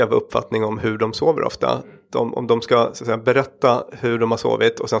skev uppfattning om hur de sover ofta. Om de ska så att säga, berätta hur de har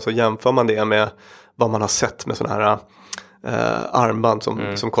sovit och sen så jämför man det med vad man har sett med sådana här armband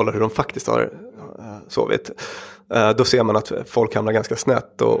som kollar hur de faktiskt har sovit. Då ser man att folk hamnar ganska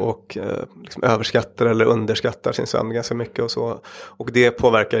snett och liksom överskattar eller underskattar sin sömn ganska mycket och så. Och det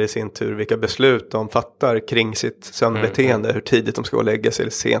påverkar i sin tur vilka beslut de fattar kring sitt sömnbeteende. Hur tidigt de ska gå och lägga sig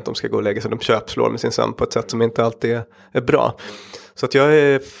eller sent de ska gå och lägga sig. De köpslår med sin sömn på ett sätt som inte alltid är bra. Så att jag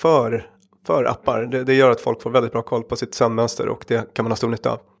är för appar. Det gör att folk får väldigt bra koll på sitt sömnmönster och det kan man ha stor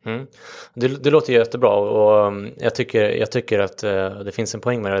nytta av. Det låter jättebra och jag tycker att det finns en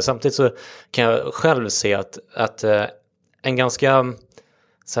poäng med det. Samtidigt så kan jag själv se att en ganska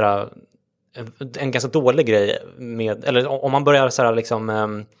dålig grej med, eller om man börjar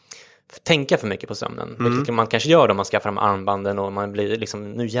liksom tänka för mycket på sömnen, vilket man kanske gör om man skaffar de armbanden och man blir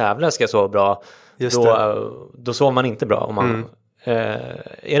liksom, nu jävlar ska jag sova bra, då sover man inte bra om man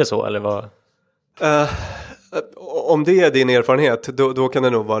är det så eller vad? Om det är din erfarenhet då kan det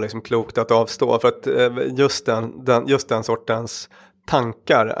nog vara liksom klokt att avstå för att just den sortens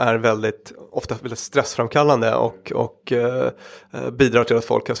tankar är ofta väldigt stressframkallande och bidrar till att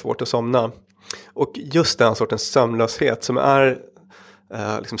folk har svårt att somna. Och just den sortens sömnlöshet som är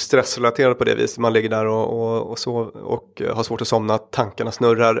liksom stressrelaterad på det viset, man ligger där och har svårt att somna, tankarna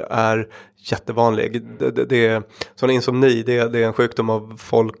snurrar, är jättevanlig. Det är sån insomni, det är en sjukdom av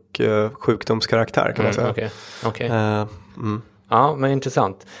sjukdomskaraktär kan man säga. Okay. Ja, men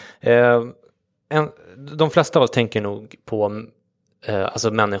intressant. De flesta av oss tänker nog på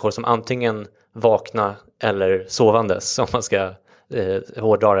alltså människor som antingen vakna eller sovandes, om man ska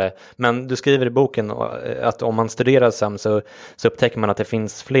hårdra det. Men du skriver i boken att om man studerar sömn så upptäcker man att det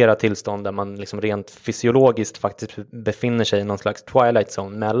finns flera tillstånd där man liksom rent fysiologiskt faktiskt befinner sig i någon slags twilight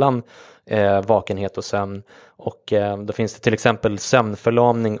zone mellan vakenhet och sömn. Och då finns det till exempel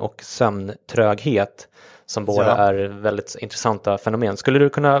sömnförlamning och sömntröghet som båda är väldigt intressanta fenomen. Skulle du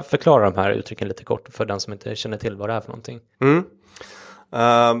kunna förklara de här uttrycken lite kort för den som inte känner till vad det är för någonting?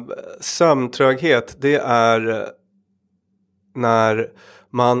 Sömntröghet, det är när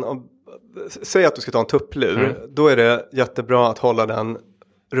man säger att du ska ta en tupplur, då är det jättebra att hålla den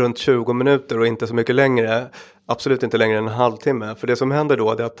runt 20 minuter och inte så mycket längre, absolut inte längre än en halvtimme. För det som händer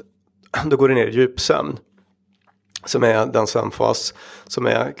då är att då går det ner i djupsömn, som är den sömnfas som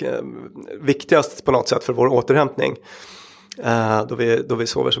är viktigast på något sätt för vår återhämtning, då vi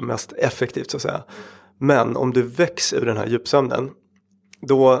sover som mest effektivt så att säga. Men om du väcks ur den här djupsömnen,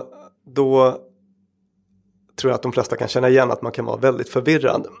 då tror jag att de flesta kan känna igen att man kan vara väldigt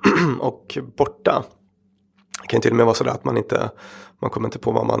förvirrad och borta. Det kan till och med vara så att man kommer inte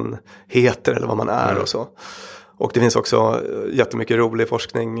på vad man heter eller vad man är och så. Och det finns också jättemycket rolig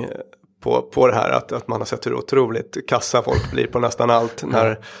forskning på det här, att man har sett hur otroligt kassa folk blir på nästan allt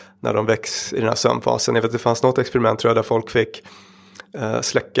när de väcks i den här sömnfasen. Jag vet att det fanns något experiment tror jag där folk fick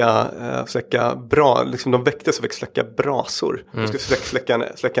släcka bra, liksom de väcktes och fick släcka brasor. De skulle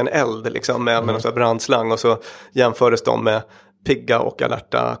släcka en eld liksom med någon sån här brandslang, och så jämfördes de med pigga och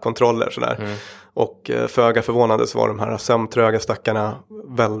alerta kontroller sådär. Och föga förvånande så var de här sömntröga stackarna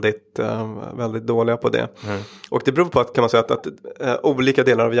väldigt dåliga på det. Och det beror på att, kan man säga, att olika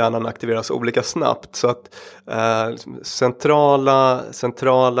delar av hjärnan aktiveras olika snabbt. Så att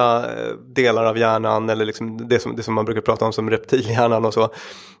centrala delar av hjärnan, eller liksom det som man brukar prata om som reptilhjärnan och så,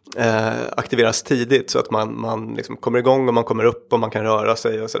 aktiveras tidigt, så att man liksom kommer igång och man kommer upp och man kan röra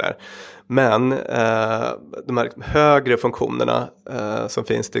sig och sådär. Men de här högre funktionerna som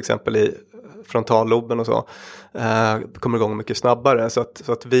finns till exempel i frontalloben och så, kommer igång mycket snabbare, så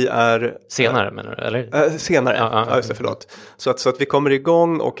att vi är... Senare menar du, eller? Senare, ja, just det, förlåt. Så att vi kommer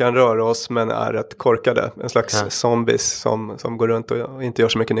igång och kan röra oss, men är rätt korkade. En slags zombies som går runt och inte gör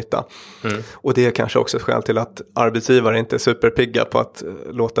så mycket nytta. Och det är kanske också ett skäl till att arbetsgivare inte är superpigga på att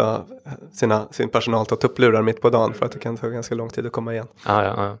låta sin personal ta tupplurar mitt på dagen, för att det kan ta ganska lång tid att komma igen.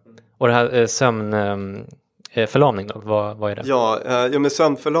 Ja. Och det här sömnförlamning då, vad är det? Ja, men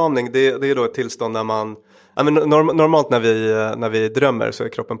sömnförlamning, det är då ett tillstånd där man... Ja, men normalt när vi drömmer så är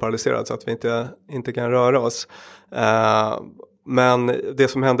kroppen paralyserad, så att vi inte kan röra oss. Men det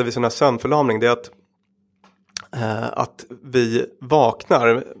som händer vid sån här sömnförlamning, det är att vi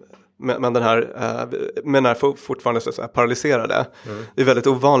vaknar men den här fortfarande så här paralyserade. Det är väldigt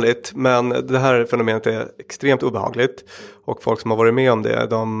ovanligt, men det här fenomenet är extremt obehagligt, och folk som har varit med om det,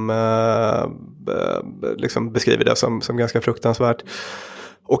 de liksom beskriver det som ganska fruktansvärt.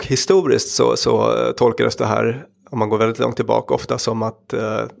 Och historiskt så tolkades det här, om man går väldigt långt tillbaka, ofta som att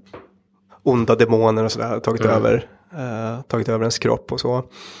onda demoner och sådär tagit över ens kropp, och så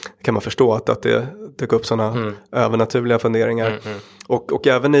kan man förstå att det dök upp sådana övernaturliga funderingar. Och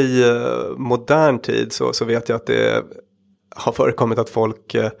även i modern tid så vet jag att det har förekommit att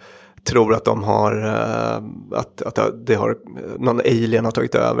folk tror att de har att det har någon alien har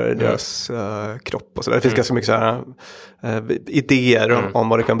tagit över deras kropp och så där. Det finns ganska mycket så här idéer om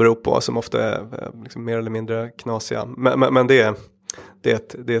vad det kan bero på, som ofta är liksom mer eller mindre knasiga. Men det är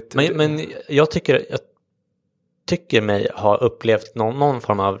ett... Men jag tycker mig ha upplevt någon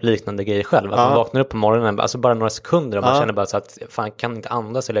form av liknande grej själv. Att man vaknar upp på morgonen, alltså bara några sekunder, och man känner bara så att fan, kan inte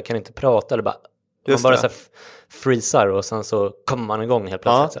andas, eller jag kan inte prata, eller bara man bara så här freezar, och sen så kommer man igång helt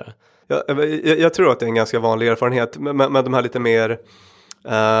plötsligt. Jag tror att det är en ganska vanlig erfarenhet, men de här lite mer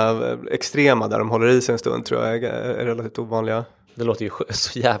extrema, där de håller i sig en stund, tror jag är relativt ovanliga. Det låter ju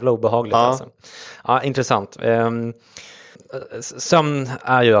så jävla obehagligt. Alltså. Ja, intressant. Sömn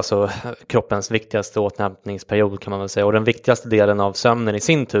är ju alltså kroppens viktigaste återhämtningsperiod, kan man väl säga, och den viktigaste delen av sömnen i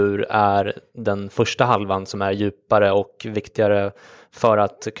sin tur är den första halvan, som är djupare och viktigare för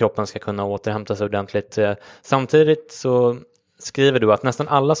att kroppen ska kunna återhämta sig ordentligt. Samtidigt så skriver du att nästan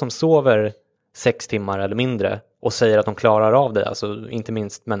alla som sover 6 timmar eller mindre och säger att de klarar av det, alltså inte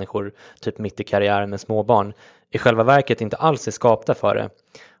minst människor typ mitt i karriären med småbarn, i själva verket inte alls är skapta för det.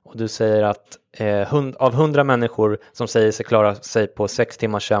 Och du säger att av 100 människor som säger sig klara sig på 6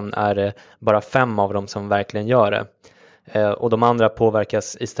 timmars sömn är det bara 5 av dem som verkligen gör det. Och de andra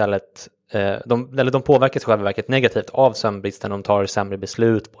påverkas istället, de påverkas i själva verket negativt av sömnbristen. De tar sämre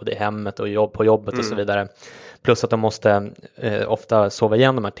beslut både i hemmet och på jobbet och så vidare. Plus att de måste ofta sova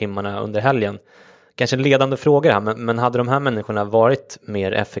igen de här timmarna under helgen. Kanske en ledande fråga här, men hade de här människorna varit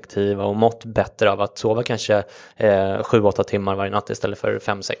mer effektiva och mått bättre av att sova kanske 7-8 timmar varje natt istället för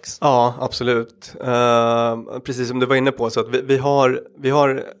 5-6? Ja, absolut. Precis som du var inne på, så att vi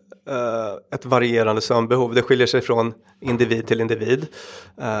har ett varierande sömnbehov. Det skiljer sig från individ till individ.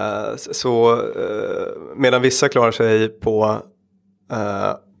 Medan vissa klarar sig på...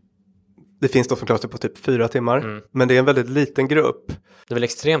 det finns de som klarar sig på typ 4 timmar. Men det är en väldigt liten grupp. Det är väl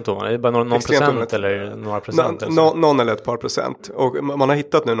extremt ovanligt? Det är bara någon procent eller några procent? Någon eller ett par procent. Och man har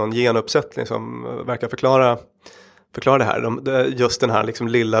hittat nu någon genuppsättning som verkar förklara det här. Just den här liksom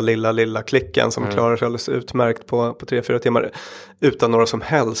lilla klicken som klarar sig alldeles utmärkt på 3-4 timmar. Utan några som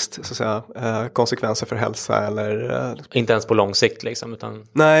helst så att säga, konsekvenser för hälsa. Eller, inte ens på lång sikt liksom?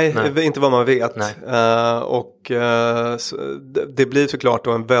 Nej, inte vad man vet. Det blir såklart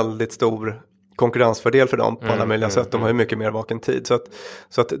då en väldigt stor konkurrensfördel för dem på alla möjliga sätt. De har ju mycket mer vaken tid.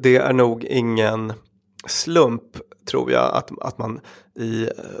 Så att det är nog ingen slump, tror jag, att man i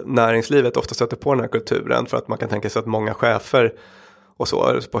näringslivet ofta sätter på den här kulturen, för att man kan tänka sig att många chefer och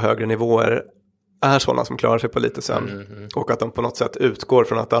så på högre nivåer är sådana som klarar sig på lite sömn. Och att de på något sätt utgår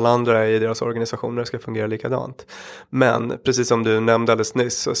från att alla andra i deras organisationer ska fungera likadant. Men precis som du nämnde alldeles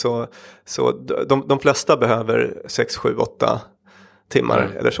nyss, så de flesta behöver 6, 7, 8 timmar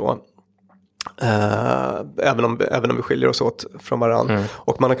eller så. Även om vi skiljer oss åt från varandra.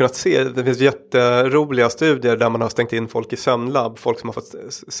 Och man har kunnat se, det finns jätteroliga studier där man har stängt in folk i sömnlabb. Folk som har fått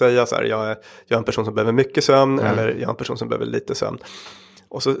säga så här: jag är en person som behöver mycket sömn, eller jag är en person som behöver lite sömn.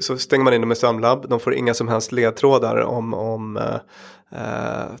 Och så stänger man in dem i sömnlabb. De får inga som helst ledtrådar om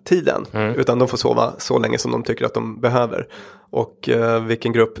tiden. Utan de får sova så länge som de tycker att de behöver. Och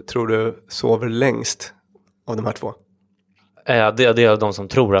vilken grupp tror du sover längst av de här två? Det är de som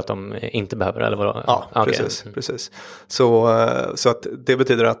tror att de inte behöver, eller vadå? Ja, Okay. Precis. Så att det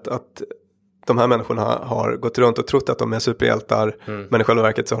betyder att de här människorna har gått runt och trott att de är superhjältar. Men i själva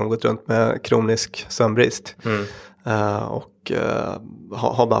verket så har de gått runt med kronisk sömnbrist. Och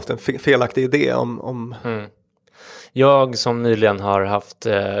har bara haft en felaktig idé om Jag som nyligen har haft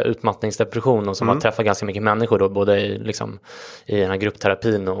utmattningsdepression och som har träffat ganska mycket människor då, både i den här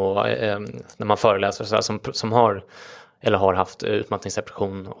gruppterapin och när man föreläser och så där, som har eller har haft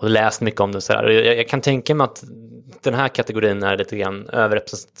utmattningsdepression och läst mycket om det så där. Jag kan tänka mig att den här kategorin är lite grann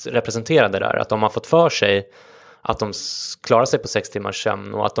överrepresenterade där, att de har fått för sig att de klarar sig på 6 timmars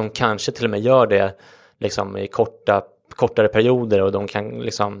sömn och att de kanske till och med gör det liksom i kortare perioder, och de kan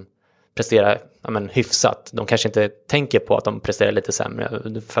liksom prestera hyfsat. De kanske inte tänker på att de presterar lite sämre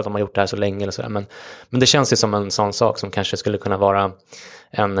för att de har gjort det här så länge eller så där. Men det känns ju som en sån sak som kanske skulle kunna vara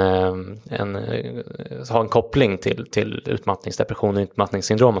ha en koppling till utmattningsdepression och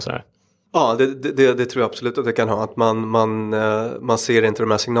utmattningssyndrom och sådär. Ja, det tror jag absolut att det kan ha. Att man ser inte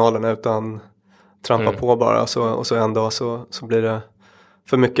de här signalerna utan trampar på bara. Och så en dag så blir det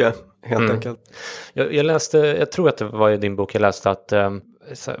för mycket helt enkelt. Jag läste, jag tror att det var i din bok jag läste att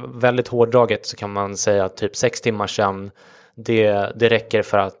väldigt hårdraget så kan man säga att typ 6 timmars sömn det räcker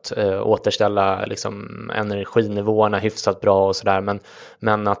för att återställa liksom energinivåerna hyfsat bra och sådär,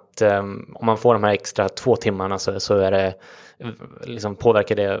 men att om man får de här extra 2 timmarna så är det liksom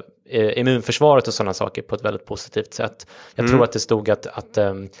påverkar det immunförsvaret och sådana saker på ett väldigt positivt sätt. Jag tror att det stod att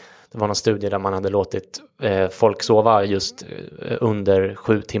det var någon studie där man hade låtit folk sova just under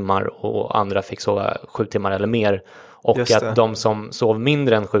 7 timmar och andra fick sova 7 timmar eller mer. Och att de som sov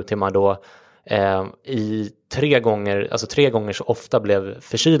mindre än 7 timmar då i 3 gånger så ofta blev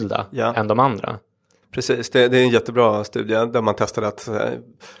förkylda än de andra. Precis, det är en jättebra studie där man testade att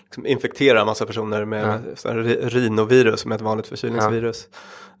liksom infektera en massa personer med rhinovirus som är ett vanligt förkylningsvirus.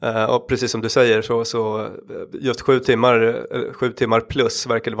 Och precis som du säger så just 7 timmar plus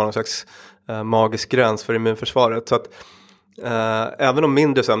verkar det vara någon slags magisk gräns för immunförsvaret. Så att även om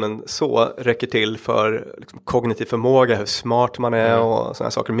mindre sömnen så räcker till för liksom, kognitiv förmåga, hur smart man är och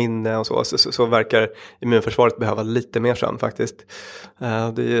sådana saker, minne och så verkar immunförsvaret behöva lite mer sömn faktiskt.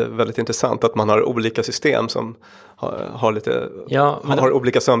 Det är väldigt intressant att man har olika system som har lite har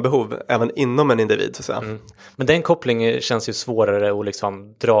olika sömnbehov även inom en individ så att säga. Men den kopplingen känns ju svårare att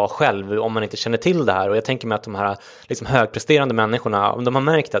liksom dra själv om man inte känner till det här, och jag tänker mig att de här liksom högpresterande människorna, om de har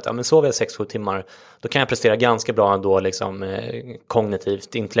märkt att sover jag 6-7 timmar då kan jag prestera ganska bra ändå liksom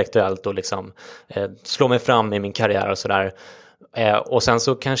kognitivt, intellektuellt och liksom slå mig fram i min karriär och sådär. Och sen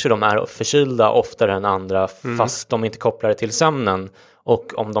så kanske de är förkylda oftare än andra fast de inte kopplar det till sömnen,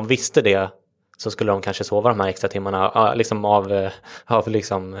 och om de visste det så skulle de kanske sova de här extra timmarna liksom av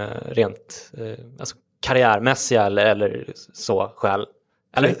liksom rent alltså karriärmässiga eller så skäl.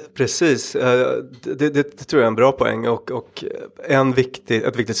 Eller? Precis, det tror jag är en bra poäng, och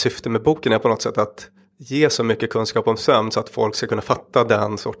ett viktigt syfte med boken är på något sätt att ge så mycket kunskap om sömn så att folk ska kunna fatta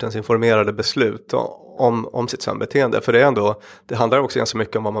den sortens informerade beslut om sitt sömnbeteende. För det handlar också ganska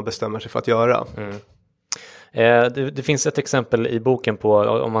mycket om vad man bestämmer sig för att göra. Det finns ett exempel i boken på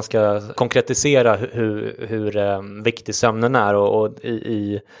om man ska konkretisera hur viktig sömnen är, och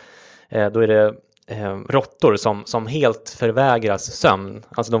då är det råttor som helt förvägras sömn.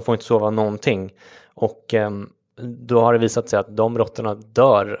 Alltså de får inte sova någonting, och då har det visat sig att de råttorna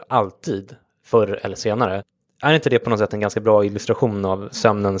dör alltid förr eller senare. Är inte det på något sätt en ganska bra illustration av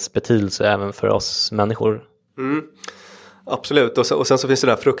sömnens betydelse även för oss människor? Absolut, och sen så finns det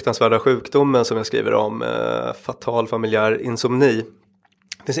den här fruktansvärda sjukdomen som jag skriver om, fatal familjär insomni.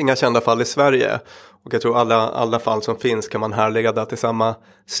 Det finns inga kända fall i Sverige, och jag tror alla fall som finns kan man härleda till samma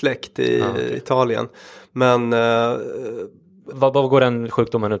släkt i Italien. Men vad går den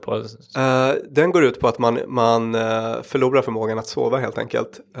sjukdomen ut på? Den går ut på att man förlorar förmågan att sova helt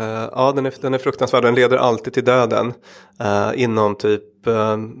enkelt. Den är fruktansvärd, den leder alltid till döden inom typ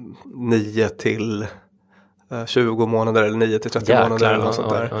 9 till 20 månader eller 9 till 30 månader eller något sånt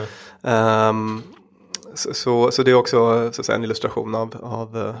där. Så det är också så att säga, en illustration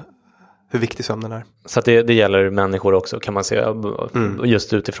av hur viktig sömnen är. Så att det gäller människor också, kan man säga,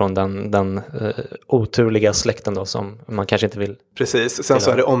 just utifrån den oturliga släkten då, som man kanske inte vill. Precis, sen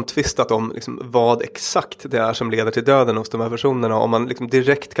så är det omtvistat om liksom, vad exakt det är som leder till döden hos de här personerna, om man liksom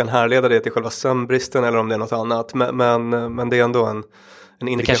direkt kan härleda det till själva sömnbristen eller om det är något annat, men det är ändå en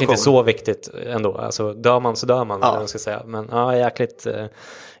indikation. Det kanske inte är så viktigt ändå. Alltså dör man så dör man, eller vad man ska säga. Men ja, jäkligt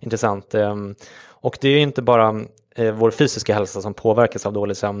intressant. Och det är ju inte bara vår fysiska hälsa som påverkas av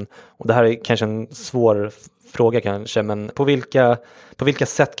dålig sömn. Och det här är kanske en svår fråga kanske, men på vilka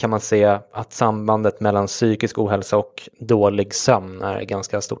sätt kan man se att sambandet mellan psykisk ohälsa och dålig sömn är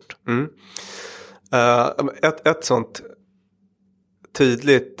ganska stort? Ett sånt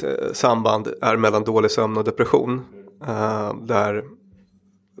tydligt samband är mellan dålig sömn och depression. Där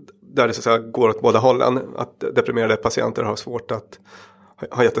det så att säga går åt båda hållen. Att deprimerade patienter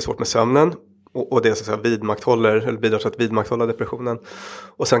har jättesvårt med sömnen. Och det så att säga bidrar till att vidmakthålla depressionen.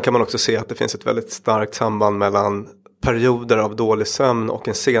 Och sen kan man också se att det finns ett väldigt starkt samband mellan perioder av dålig sömn och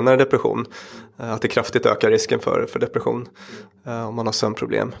en senare depression. Att det kraftigt ökar risken för depression om man har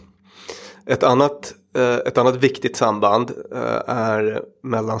sömnproblem. Ett annat viktigt samband är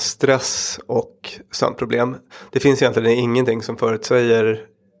mellan stress och sömnproblem. Det finns egentligen ingenting som förutsäger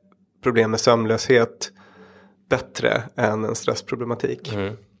problem med sömnlöshet bättre än en stressproblematik.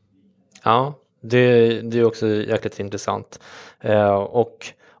 Ja, det är också jäkligt intressant. Och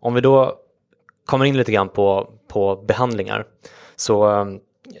om vi då kommer in lite grann på behandlingar, så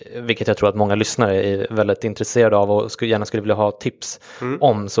vilket jag tror att många lyssnare är väldigt intresserade av och gärna skulle vilja ha tips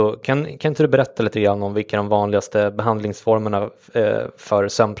om, så kan inte du berätta lite grann om vilka de vanligaste behandlingsformerna för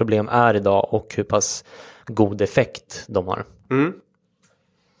sömnproblem är idag och hur pass god effekt de har?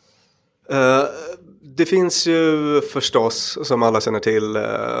 Det finns ju förstås, som alla känner till,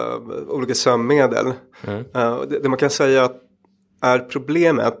 olika sömnmedel. Det man kan säga är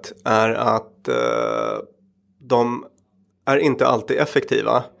problemet är att de är inte alltid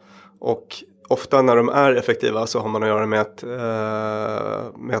effektiva. Och ofta när de är effektiva så har man att göra med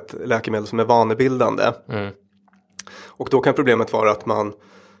ett läkemedel som är vanebildande. Och då kan problemet vara att man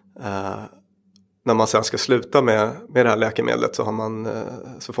när man sen ska sluta med det här läkemedlet så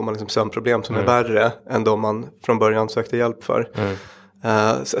får man liksom sömnproblem som är värre än de man från början sökte hjälp för.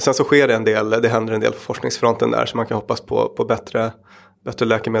 Sen så sker det händer en del på forskningsfronten där, så man kan hoppas på bättre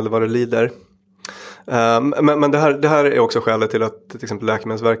läkemedel vad det lider. Men det här är också skälet till att till exempel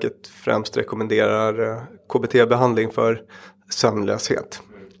Läkemedelsverket främst rekommenderar KBT-behandling för sömnlöshet.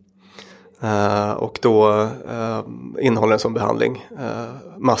 Och då innehåller en sån behandling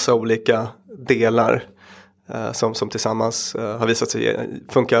massa olika delar som tillsammans har visat sig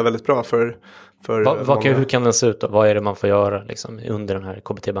funka väldigt bra för hur kan den se ut då? Vad är det man får göra liksom, under den här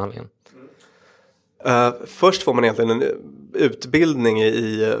KBT-behandlingen? Först får man egentligen en utbildning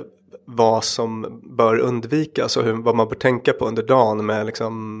i vad som bör undvikas och vad man bör tänka på under dagen med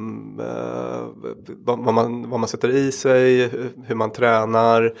liksom, vad man sätter i sig, hur man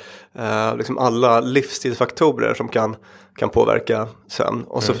tränar, liksom alla livsstilsfaktorer som kan påverka sömn,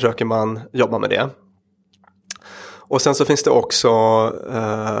 och så försöker man jobba med det. Och sen så finns det också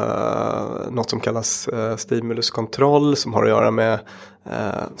något som kallas stimuluskontroll, som har att göra med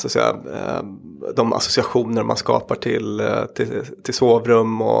så att säga, de associationer man skapar till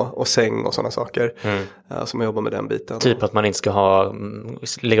sovrum och säng och sådana saker. Så man jobbar med den biten. Typ att man inte ska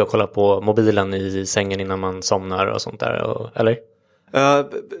ligga och kolla på mobilen i sängen innan man somnar och sånt där, eller?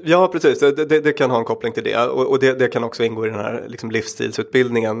 Ja, precis. Det kan ha en koppling till det. Och det kan också ingå i den här liksom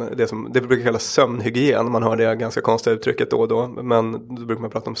livsstilsutbildningen. Det brukar kallas sömnhygien. Man hör det ganska konstiga uttrycket då och då. Men då brukar man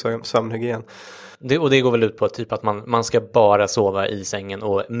prata om sömnhygien. Och det går väl ut på typ att man ska bara sova i sängen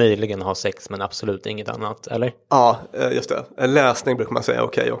och möjligen ha sex, men absolut inget annat, eller? Ja, just det. Läsning brukar man säga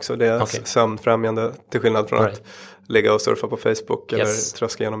okej också. Det är sömnfrämjande, till skillnad från att ligga och surfa på Facebook eller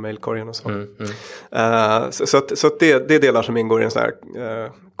tröska genom mailkorgen och så. Så att det är delar som ingår i en sån här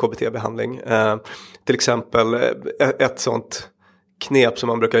KBT-behandling. Till exempel ett sånt knep som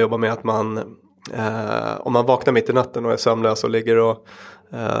man brukar jobba med, att om man vaknar mitt i natten och är sömnlös och ligger och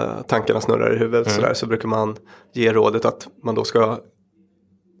tankarna snurrar i huvudet så brukar man ge rådet att man då ska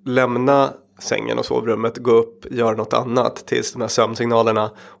lämna sängen och sovrummet, gå upp, göra något annat tills de här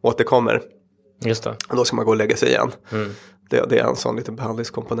sömnsignalerna återkommer. Just det. Och då ska man gå och lägga sig igen. Det är en sån liten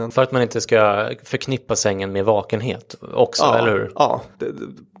behandlingskomponent. För att man inte ska förknippa sängen med vakenhet också, eller hur? Ja,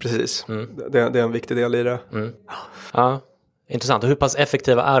 precis. Det är en viktig del i det. Ja, intressant. Och hur pass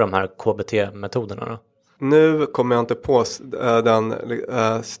effektiva är de här KBT-metoderna då? Nu kommer jag inte på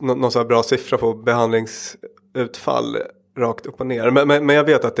någon så här bra siffra på behandlingsutfall rakt upp och ner. Men jag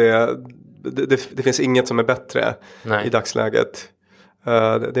vet att det finns inget som är bättre i dagsläget.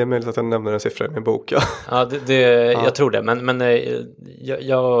 Det är möjligt att jag nämner en siffra i min bok. Ja, jag tror det. Men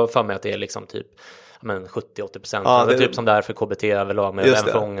jag har för mig att det är liksom typ 70-80%. Ja, det är typ som det är för KBT överlag med även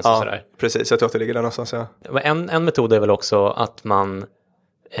för ångest och sådär. Precis, jag tror att det ligger där någonstans. Ja. En metod är väl också att man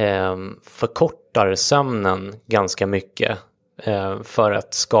förkortar sömnen ganska mycket för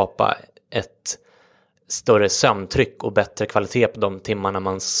att skapa ett större sömntryck och bättre kvalitet på de timmarna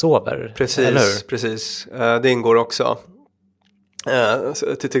man sover. Precis. Det ingår också.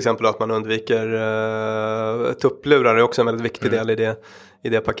 Till exempel att man undviker tupplurar är också en väldigt viktig del i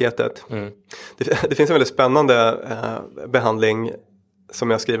det paketet. Det finns en väldigt spännande behandling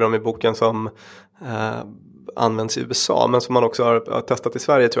som jag skriver om i boken som används i USA men som man också har testat i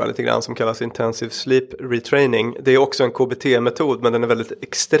Sverige tror jag lite grann, som kallas Intensive Sleep Retraining. Det är också en KBT-metod men den är väldigt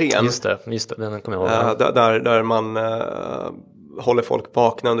extrem. Just det, den kommer jag ihåg. Där man håller folk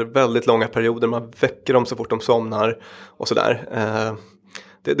vakna under väldigt långa perioder, man väcker dem så fort de somnar och sådär.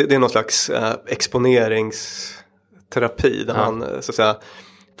 Det är någon slags exponeringsterapi där man så att säga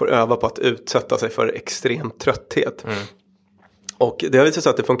får öva på att utsätta sig för extrem trötthet. Och det har visat sig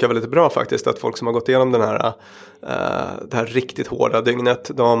att det funkar väldigt bra faktiskt, att folk som har gått igenom det här riktigt hårda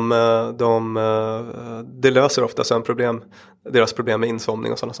dygnet, det löser ofta sömnproblem, deras problem med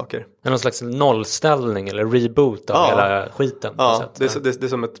insomning och sådana saker. Det är någon slags nollställning eller reboot av hela skiten. Ja, det är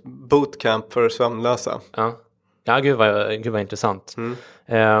som ett bootcamp för sömnlösa. Ja, gud vad intressant.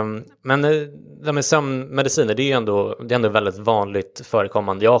 Men det med sömnmediciner, det är ändå väldigt vanligt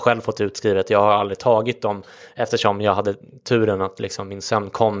förekommande. Jag har själv fått utskrivet, jag har aldrig tagit dem eftersom jag hade turen att liksom min sömn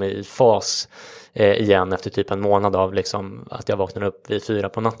kom i fas igen efter typ en månad av liksom att jag vaknade upp vid 4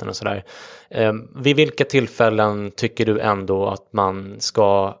 på natten och sådär. Vid vilka tillfällen tycker du ändå att man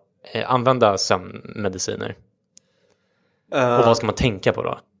ska använda sömnmediciner? Och vad ska man tänka på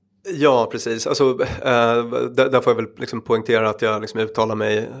då? Ja, precis. Alltså, där får jag väl liksom poängtera att jag liksom uttalar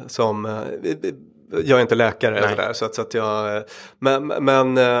mig som... jag är inte läkare eller där, så att jag...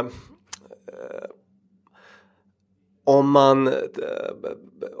 Men om man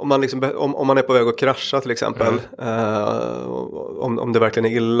är på väg att krascha till exempel, om det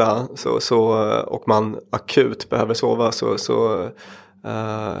verkligen är illa och man akut behöver sova så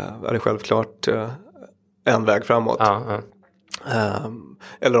är det självklart en väg framåt.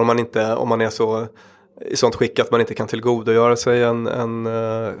 Eller om man är så i sånt skick att man inte kan tillgodogöra sig en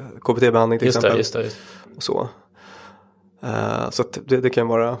KBT-behandling till exempel. Just det. Och så att det kan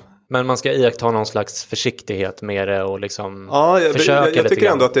vara... Men man ska iaktta någon slags försiktighet med det och liksom försöka jag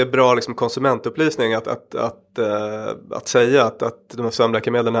tycker ändå att det är bra liksom konsumentupplysning att säga att de här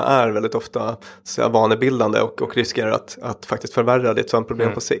sömnläkemedlen är väldigt ofta så vanebildande och riskerar att faktiskt förvärra ditt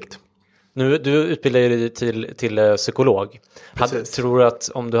sömnproblem på sikt. Nu, du utbildar dig till psykolog. Tror du att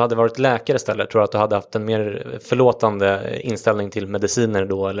om du hade varit läkare istället, tror du att du hade haft en mer förlåtande inställning till mediciner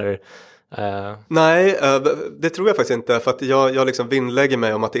då? Eller, Nej, det tror jag faktiskt inte. För att jag liksom vinnlägger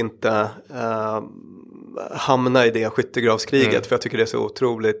mig om att inte hamna i det skyttegravskriget. För jag tycker det är så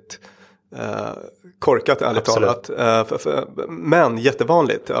otroligt korkat, ärligt talat. Men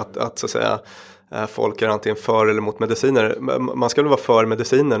jättevanligt att så att säga... folk är antingen för eller mot mediciner. Man ska väl vara för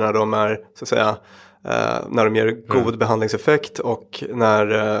mediciner när de är så att säga när de ger god behandlingseffekt och när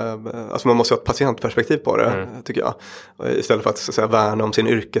alltså man måste ha ett patientperspektiv på det tycker jag. Istället för att, så att säga, värna om sin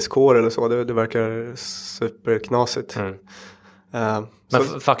yrkeskår eller så. Det verkar superknasigt.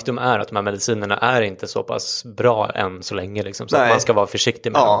 Men faktum är att de här medicinerna är inte så pass bra än så länge liksom, så att man ska vara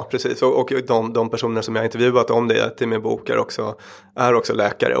försiktig med dem. Ja, precis. Och de personer som jag intervjuat om det till min bok är också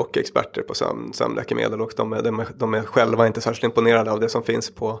läkare och experter på sömnläkemedel och de är själva inte särskilt imponerade av det som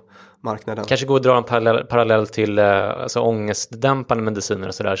finns på marknaden. Kanske går att dra en parallell till alltså ångestdämpande mediciner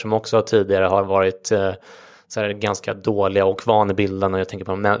och sådär som också tidigare har varit så här ganska dåliga och vanebildande. Jag tänker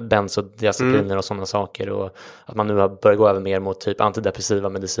på bensodiazepiner och sådana saker. Och att man nu har börjat gå över mer mot typ antidepressiva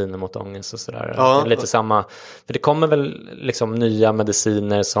mediciner mot ångest och sådär. Ja. Det är lite samma. För det kommer väl liksom nya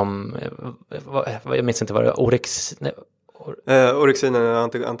mediciner som, jag minns inte vad det är, orexin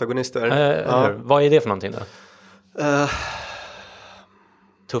är antagonister. Vad är det för någonting då?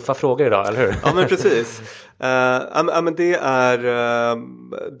 Tuffa frågor idag, eller hur? Ja, men precis. Men det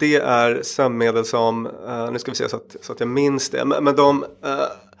är sömnmedel som, nu ska vi se så att jag minns det, men de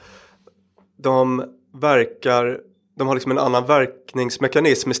har liksom en annan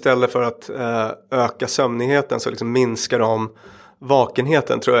verkningsmekanism. Istället för att öka sömnigheten så liksom minskar de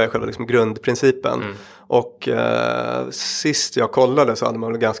vakenheten, tror jag är själva liksom grundprincipen. Och sist jag kollade så hade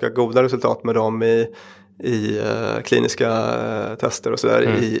man väl ganska goda resultat med dem i kliniska tester och sådär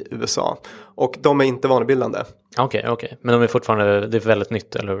i USA. Och de är inte vanebildande. Okej. Men de är fortfarande, det är väldigt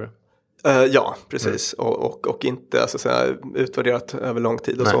nytt, eller hur? Ja, precis. Och inte så att säga, utvärderat över lång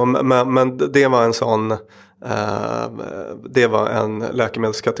tid och så. Men det var en sån det var en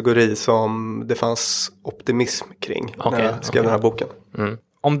läkemedelskategori som det fanns optimism kring när jag skrev den här boken.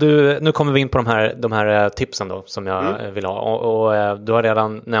 Nu kommer vi in på de här tipsen då som jag vill ha. Och du har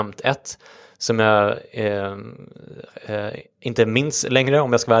redan nämnt ett som jag inte minns längre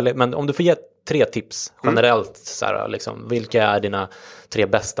om jag ska vara ärlig. Men om du får ge 3 tips generellt, så här, liksom, vilka är dina 3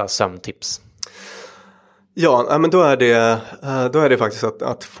 bästa sömntips? Ja, men då är det faktiskt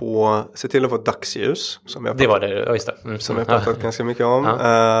att få se till att få dagsljus. Som jag just det. Som jag pratat ganska mycket om.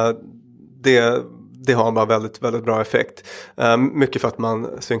 Det har bara väldigt, väldigt bra effekt. Mycket för att man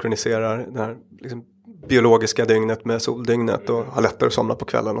synkroniserar det här liksom biologiska dygnet med soldygnet och har lättare att somna på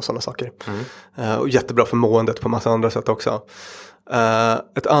kvällen och sådana saker. Och jättebra för måendet på massa andra sätt också.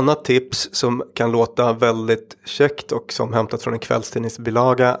 Ett annat tips som kan låta väldigt käckt och som hämtat från en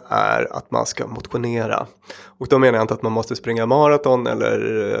kvällstidningsbilaga är att man ska motionera. Och då menar jag inte att man måste springa maraton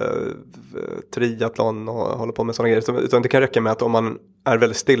eller triathlon och hålla på med sådana grejer. Utan det kan räcka med att om man är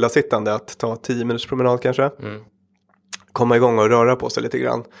väldigt stillasittande att ta 10 minuters promenad kanske. Komma igång och röra på sig lite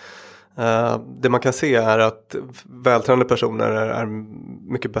grann. Det man kan se är att vältränade personer är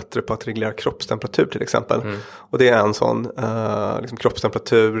mycket bättre på att reglera kroppstemperatur till exempel. Och det är en sån liksom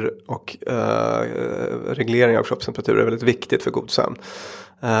kroppstemperatur och reglering av kroppstemperatur är väldigt viktigt för god sömn.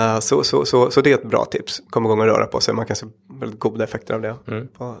 Så det är ett bra tips. Kom igång och röra på sig. Man kan se väldigt goda effekter av det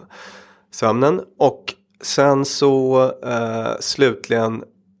på sömnen. Och sen så slutligen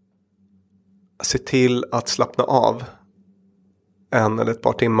se till att slappna av 1 eller ett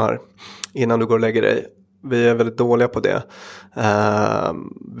par timmar innan du går och lägger dig. Vi är väldigt dåliga på det.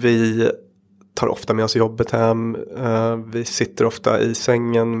 Vi tar ofta med oss jobbet hem. Vi sitter ofta i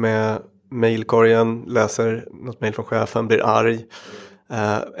sängen med mejlkorgen, läser något mejl från chefen, blir arg.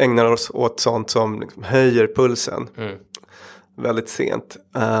 Ägnar oss åt sånt som liksom höjer pulsen väldigt sent.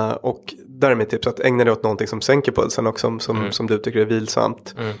 Och där är mitt tips att ägna dig åt någonting som sänker pulsen och som du tycker är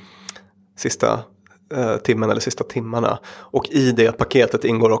vilsamt. Sista timmen eller sista timmarna. Och i det paketet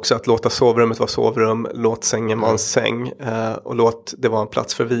ingår också att låta sovrummet vara sovrum, låt sängen vara en säng och låt det vara en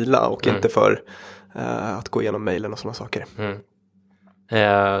plats för vila och inte för att gå igenom mejlen och sådana saker.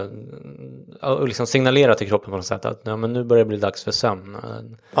 Och liksom signalera till kroppen på något sätt att men nu börjar det bli dags för sömn.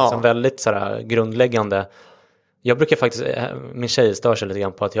 Som väldigt sådär grundläggande. Jag brukar faktiskt, min tjej stör sig lite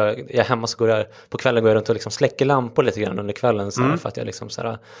grann på att jag är hemma så på kvällen går jag runt och liksom släcker lampor lite grann under kvällen så för att jag liksom så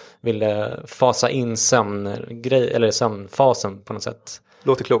här ville fasa in sömnfasen på något sätt.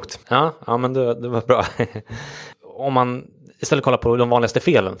 Låter klokt. Ja men det var bra. Om man istället kollar på de vanligaste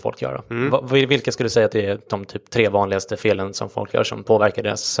felen folk gör då. Vilka skulle du säga att det är de typ 3 vanligaste felen som folk gör som påverkar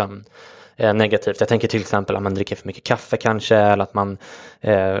deras sömn negativt? Jag tänker till exempel att man dricker för mycket kaffe kanske, eller att man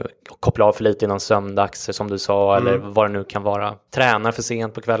kopplar av för lite innan sömndags som du sa, eller vad det nu kan vara. Tränar för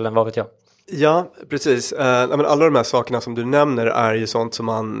sent på kvällen, vad vet jag? Ja, precis. Men alla de här sakerna som du nämner är ju sånt som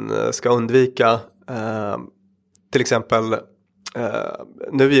man ska undvika. Till exempel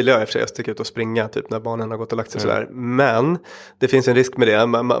nu gillar jag i och för sig att sticka ut och springa typ när barnen har gått och lagt sig sådär. Men det finns en risk med det.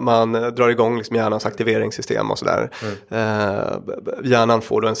 Man drar igång liksom hjärnans aktiveringssystem och sådär. Hjärnan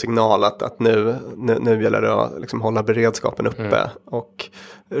får då en signal att nu gäller det att liksom hålla beredskapen uppe. Och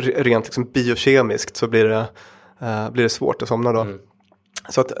rent liksom biokemiskt så blir det svårt att somna då.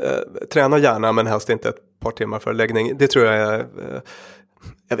 Så att träna gärna, men helst inte ett par timmar för läggning. Det tror jag är...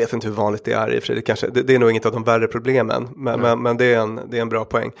 Jag vet inte hur vanligt det är i och för sig. Det är nog inget av de värre problemen. Men det är en bra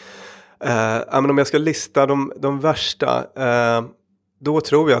poäng. Men om jag ska lista de värsta. Då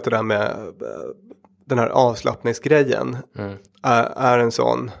tror jag att det där med den här avslappningsgrejen är en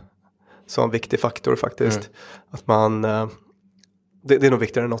sån viktig faktor faktiskt. Att man... Det är nog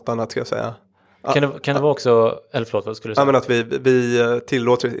viktigare än något annat ska jag säga. Kan det vara också, eller förlåt, vad skulle du säga? Ja, men att vi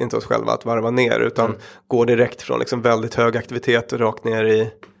tillåter inte oss själva att varva ner, utan går direkt från liksom väldigt hög aktivitet och rakt ner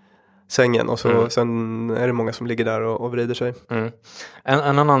i sängen. Och så sen är det många som ligger där och vrider sig.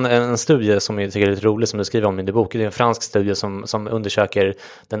 En annan studie som jag tycker är lite rolig som du skriver om i din bok, det är en fransk studie som undersöker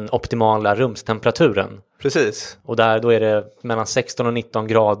den optimala rumstemperaturen. Precis. Och då är det mellan 16 och 19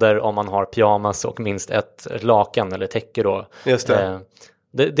 grader om man har pyjamas och minst ett lakan eller täcke då. Just det.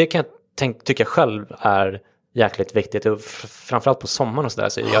 Det kan jag tycker själv är jäkligt viktigt, och framförallt på sommaren och sådär.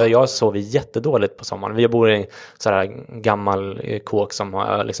 Så jag sover jättedåligt på sommaren. Vi bor i en sån här gammal kåk som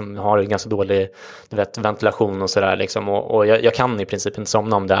har ganska dålig ventilation och sådär liksom. Och jag kan i princip inte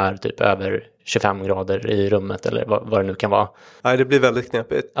somna om det är typ över 25 grader i rummet eller vad det nu kan vara. Nej, det blir väldigt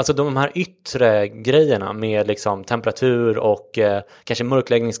knepigt. Alltså de här yttre grejerna med liksom temperatur och kanske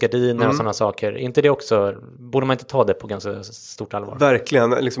mörkläggningsgardiner och sådana saker. Inte det också, borde man inte ta det på ganska stort allvar? Verkligen,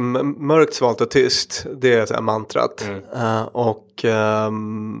 liksom mörkt, svalt och tyst, det är så här mantrat. Och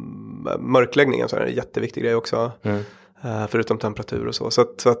mörkläggningen så är en jätteviktig grej också. Förutom temperatur och så. Så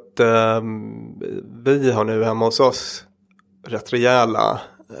att vi har nu hemma hos oss rätt rejäla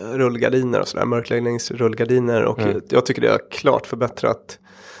rullgardiner och sådär, mörkläggningsrullgardiner, och jag tycker det har klart förbättrat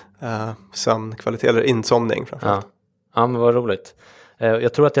sömnkvalitet eller insomning framförallt. Ja, men vad roligt.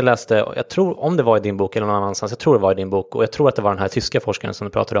 Jag tror att jag tror om det var i din bok eller någon annanstans, jag tror det var i din bok, och jag tror att det var den här tyska forskaren som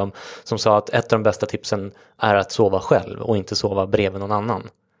du pratade om som sa att ett av de bästa tipsen är att sova själv och inte sova bredvid någon annan.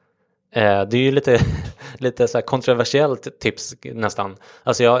 Det är ju lite så här kontroversiellt tips nästan.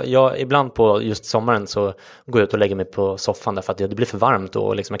 Alltså jag ibland på just sommaren så går jag ut och lägger mig på soffan därför att det blir för varmt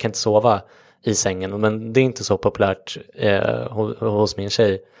och liksom, jag kan inte sova i sängen, men det är inte så populärt hos min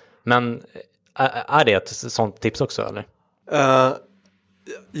tjej. Men är det ett sånt tips också eller?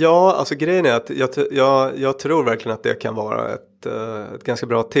 Ja, alltså grejen är att jag tror verkligen att det kan vara ett ganska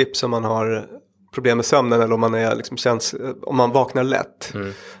bra tips om man har problem med sömnen eller om man är liksom om man vaknar lätt.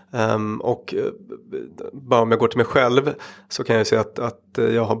 Och bara om jag går till mig själv så kan jag säga att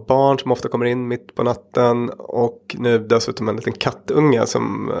jag har barn som ofta kommer in mitt på natten och nu dessutom en liten kattunge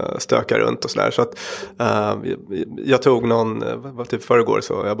som stökar runt och sådär. Så att jag tog typ förrgår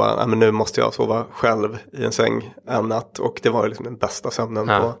så jag bara, men nu måste jag sova själv i en säng en natt, och det var liksom den bästa sömnen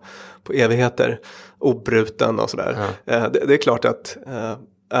på evigheter, obruten och sådär. Det är klart att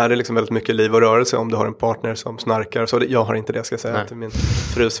är det liksom väldigt mycket liv och rörelse om du har en partner som snarkar, så jag har inte det, ska jag säga, till min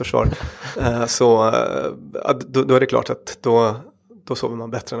frus försvar, då är det klart att då sover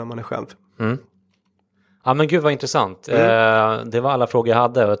man bättre när man är själv. Ja, men gud vad intressant. Det var alla frågor jag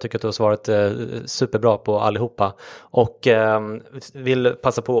hade och jag tycker att du har svarat superbra på allihopa. Och vill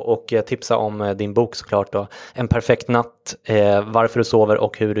passa på och tipsa om din bok såklart då. En perfekt natt, varför du sover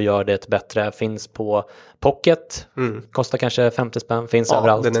och hur du gör det bättre. Finns på Pocket, kostar kanske 50 spänn, finns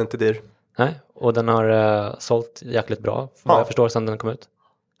överallt. Den är inte dyr. Nej, och den har sålt jäkligt bra, vad jag förstår, sedan den kom ut.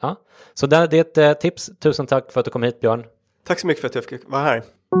 Ja. Så det är ett tips. Tusen tack för att du kom hit, Björn. Tack så mycket för att jag fick vara här.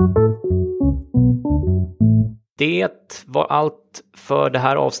 Det var allt för det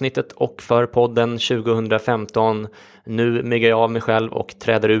här avsnittet och för podden 2015. Nu myggar jag av mig själv och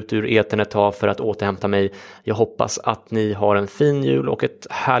träder ut ur etern ett tag för att återhämta mig. Jag hoppas att ni har en fin jul och ett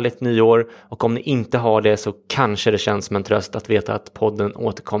härligt nyår. Och om ni inte har det så kanske det känns som en tröst att veta att podden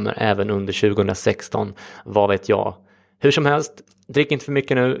återkommer även under 2016. Vad vet jag? Hur som helst, drick inte för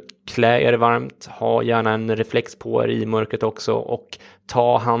mycket nu, klä er varmt, ha gärna en reflex på er i mörkret också och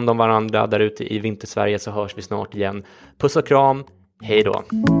ta hand om varandra där ute i vintersverige, så hörs vi snart igen. Puss och kram, hej då!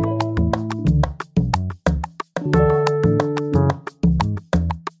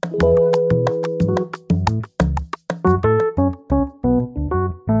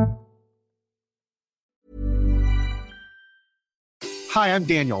 Hi, I'm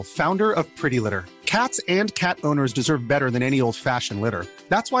Daniel, founder of Pretty Litter. Cats and cat owners deserve better than any old-fashioned litter.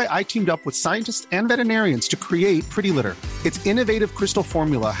 That's why I teamed up with scientists and veterinarians to create Pretty Litter. Its innovative crystal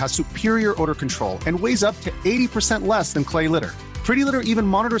formula has superior odor control and weighs up to 80% less than clay litter. Pretty Litter even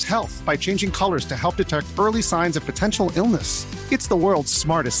monitors health by changing colors to help detect early signs of potential illness. It's the world's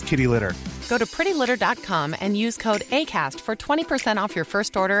smartest kitty litter. Go to prettylitter.com and use code ACAST for 20% off your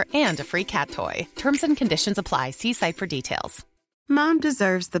first order and a free cat toy. Terms and conditions apply. See site for details. Mom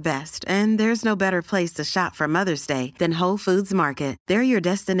deserves the best, and there's no better place to shop for Mother's Day than Whole Foods Market. They're your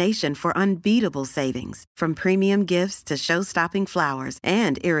destination for unbeatable savings, from premium gifts to show-stopping flowers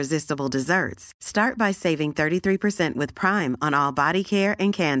and irresistible desserts. Start by saving 33% with Prime on all body care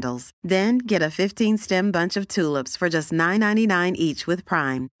and candles. Then get a 15-stem bunch of tulips for just $9.99 each with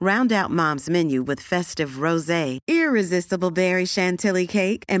Prime. Round out Mom's menu with festive rosé, irresistible berry chantilly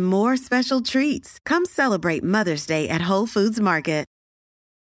cake, and more special treats. Come celebrate Mother's Day at Whole Foods Market.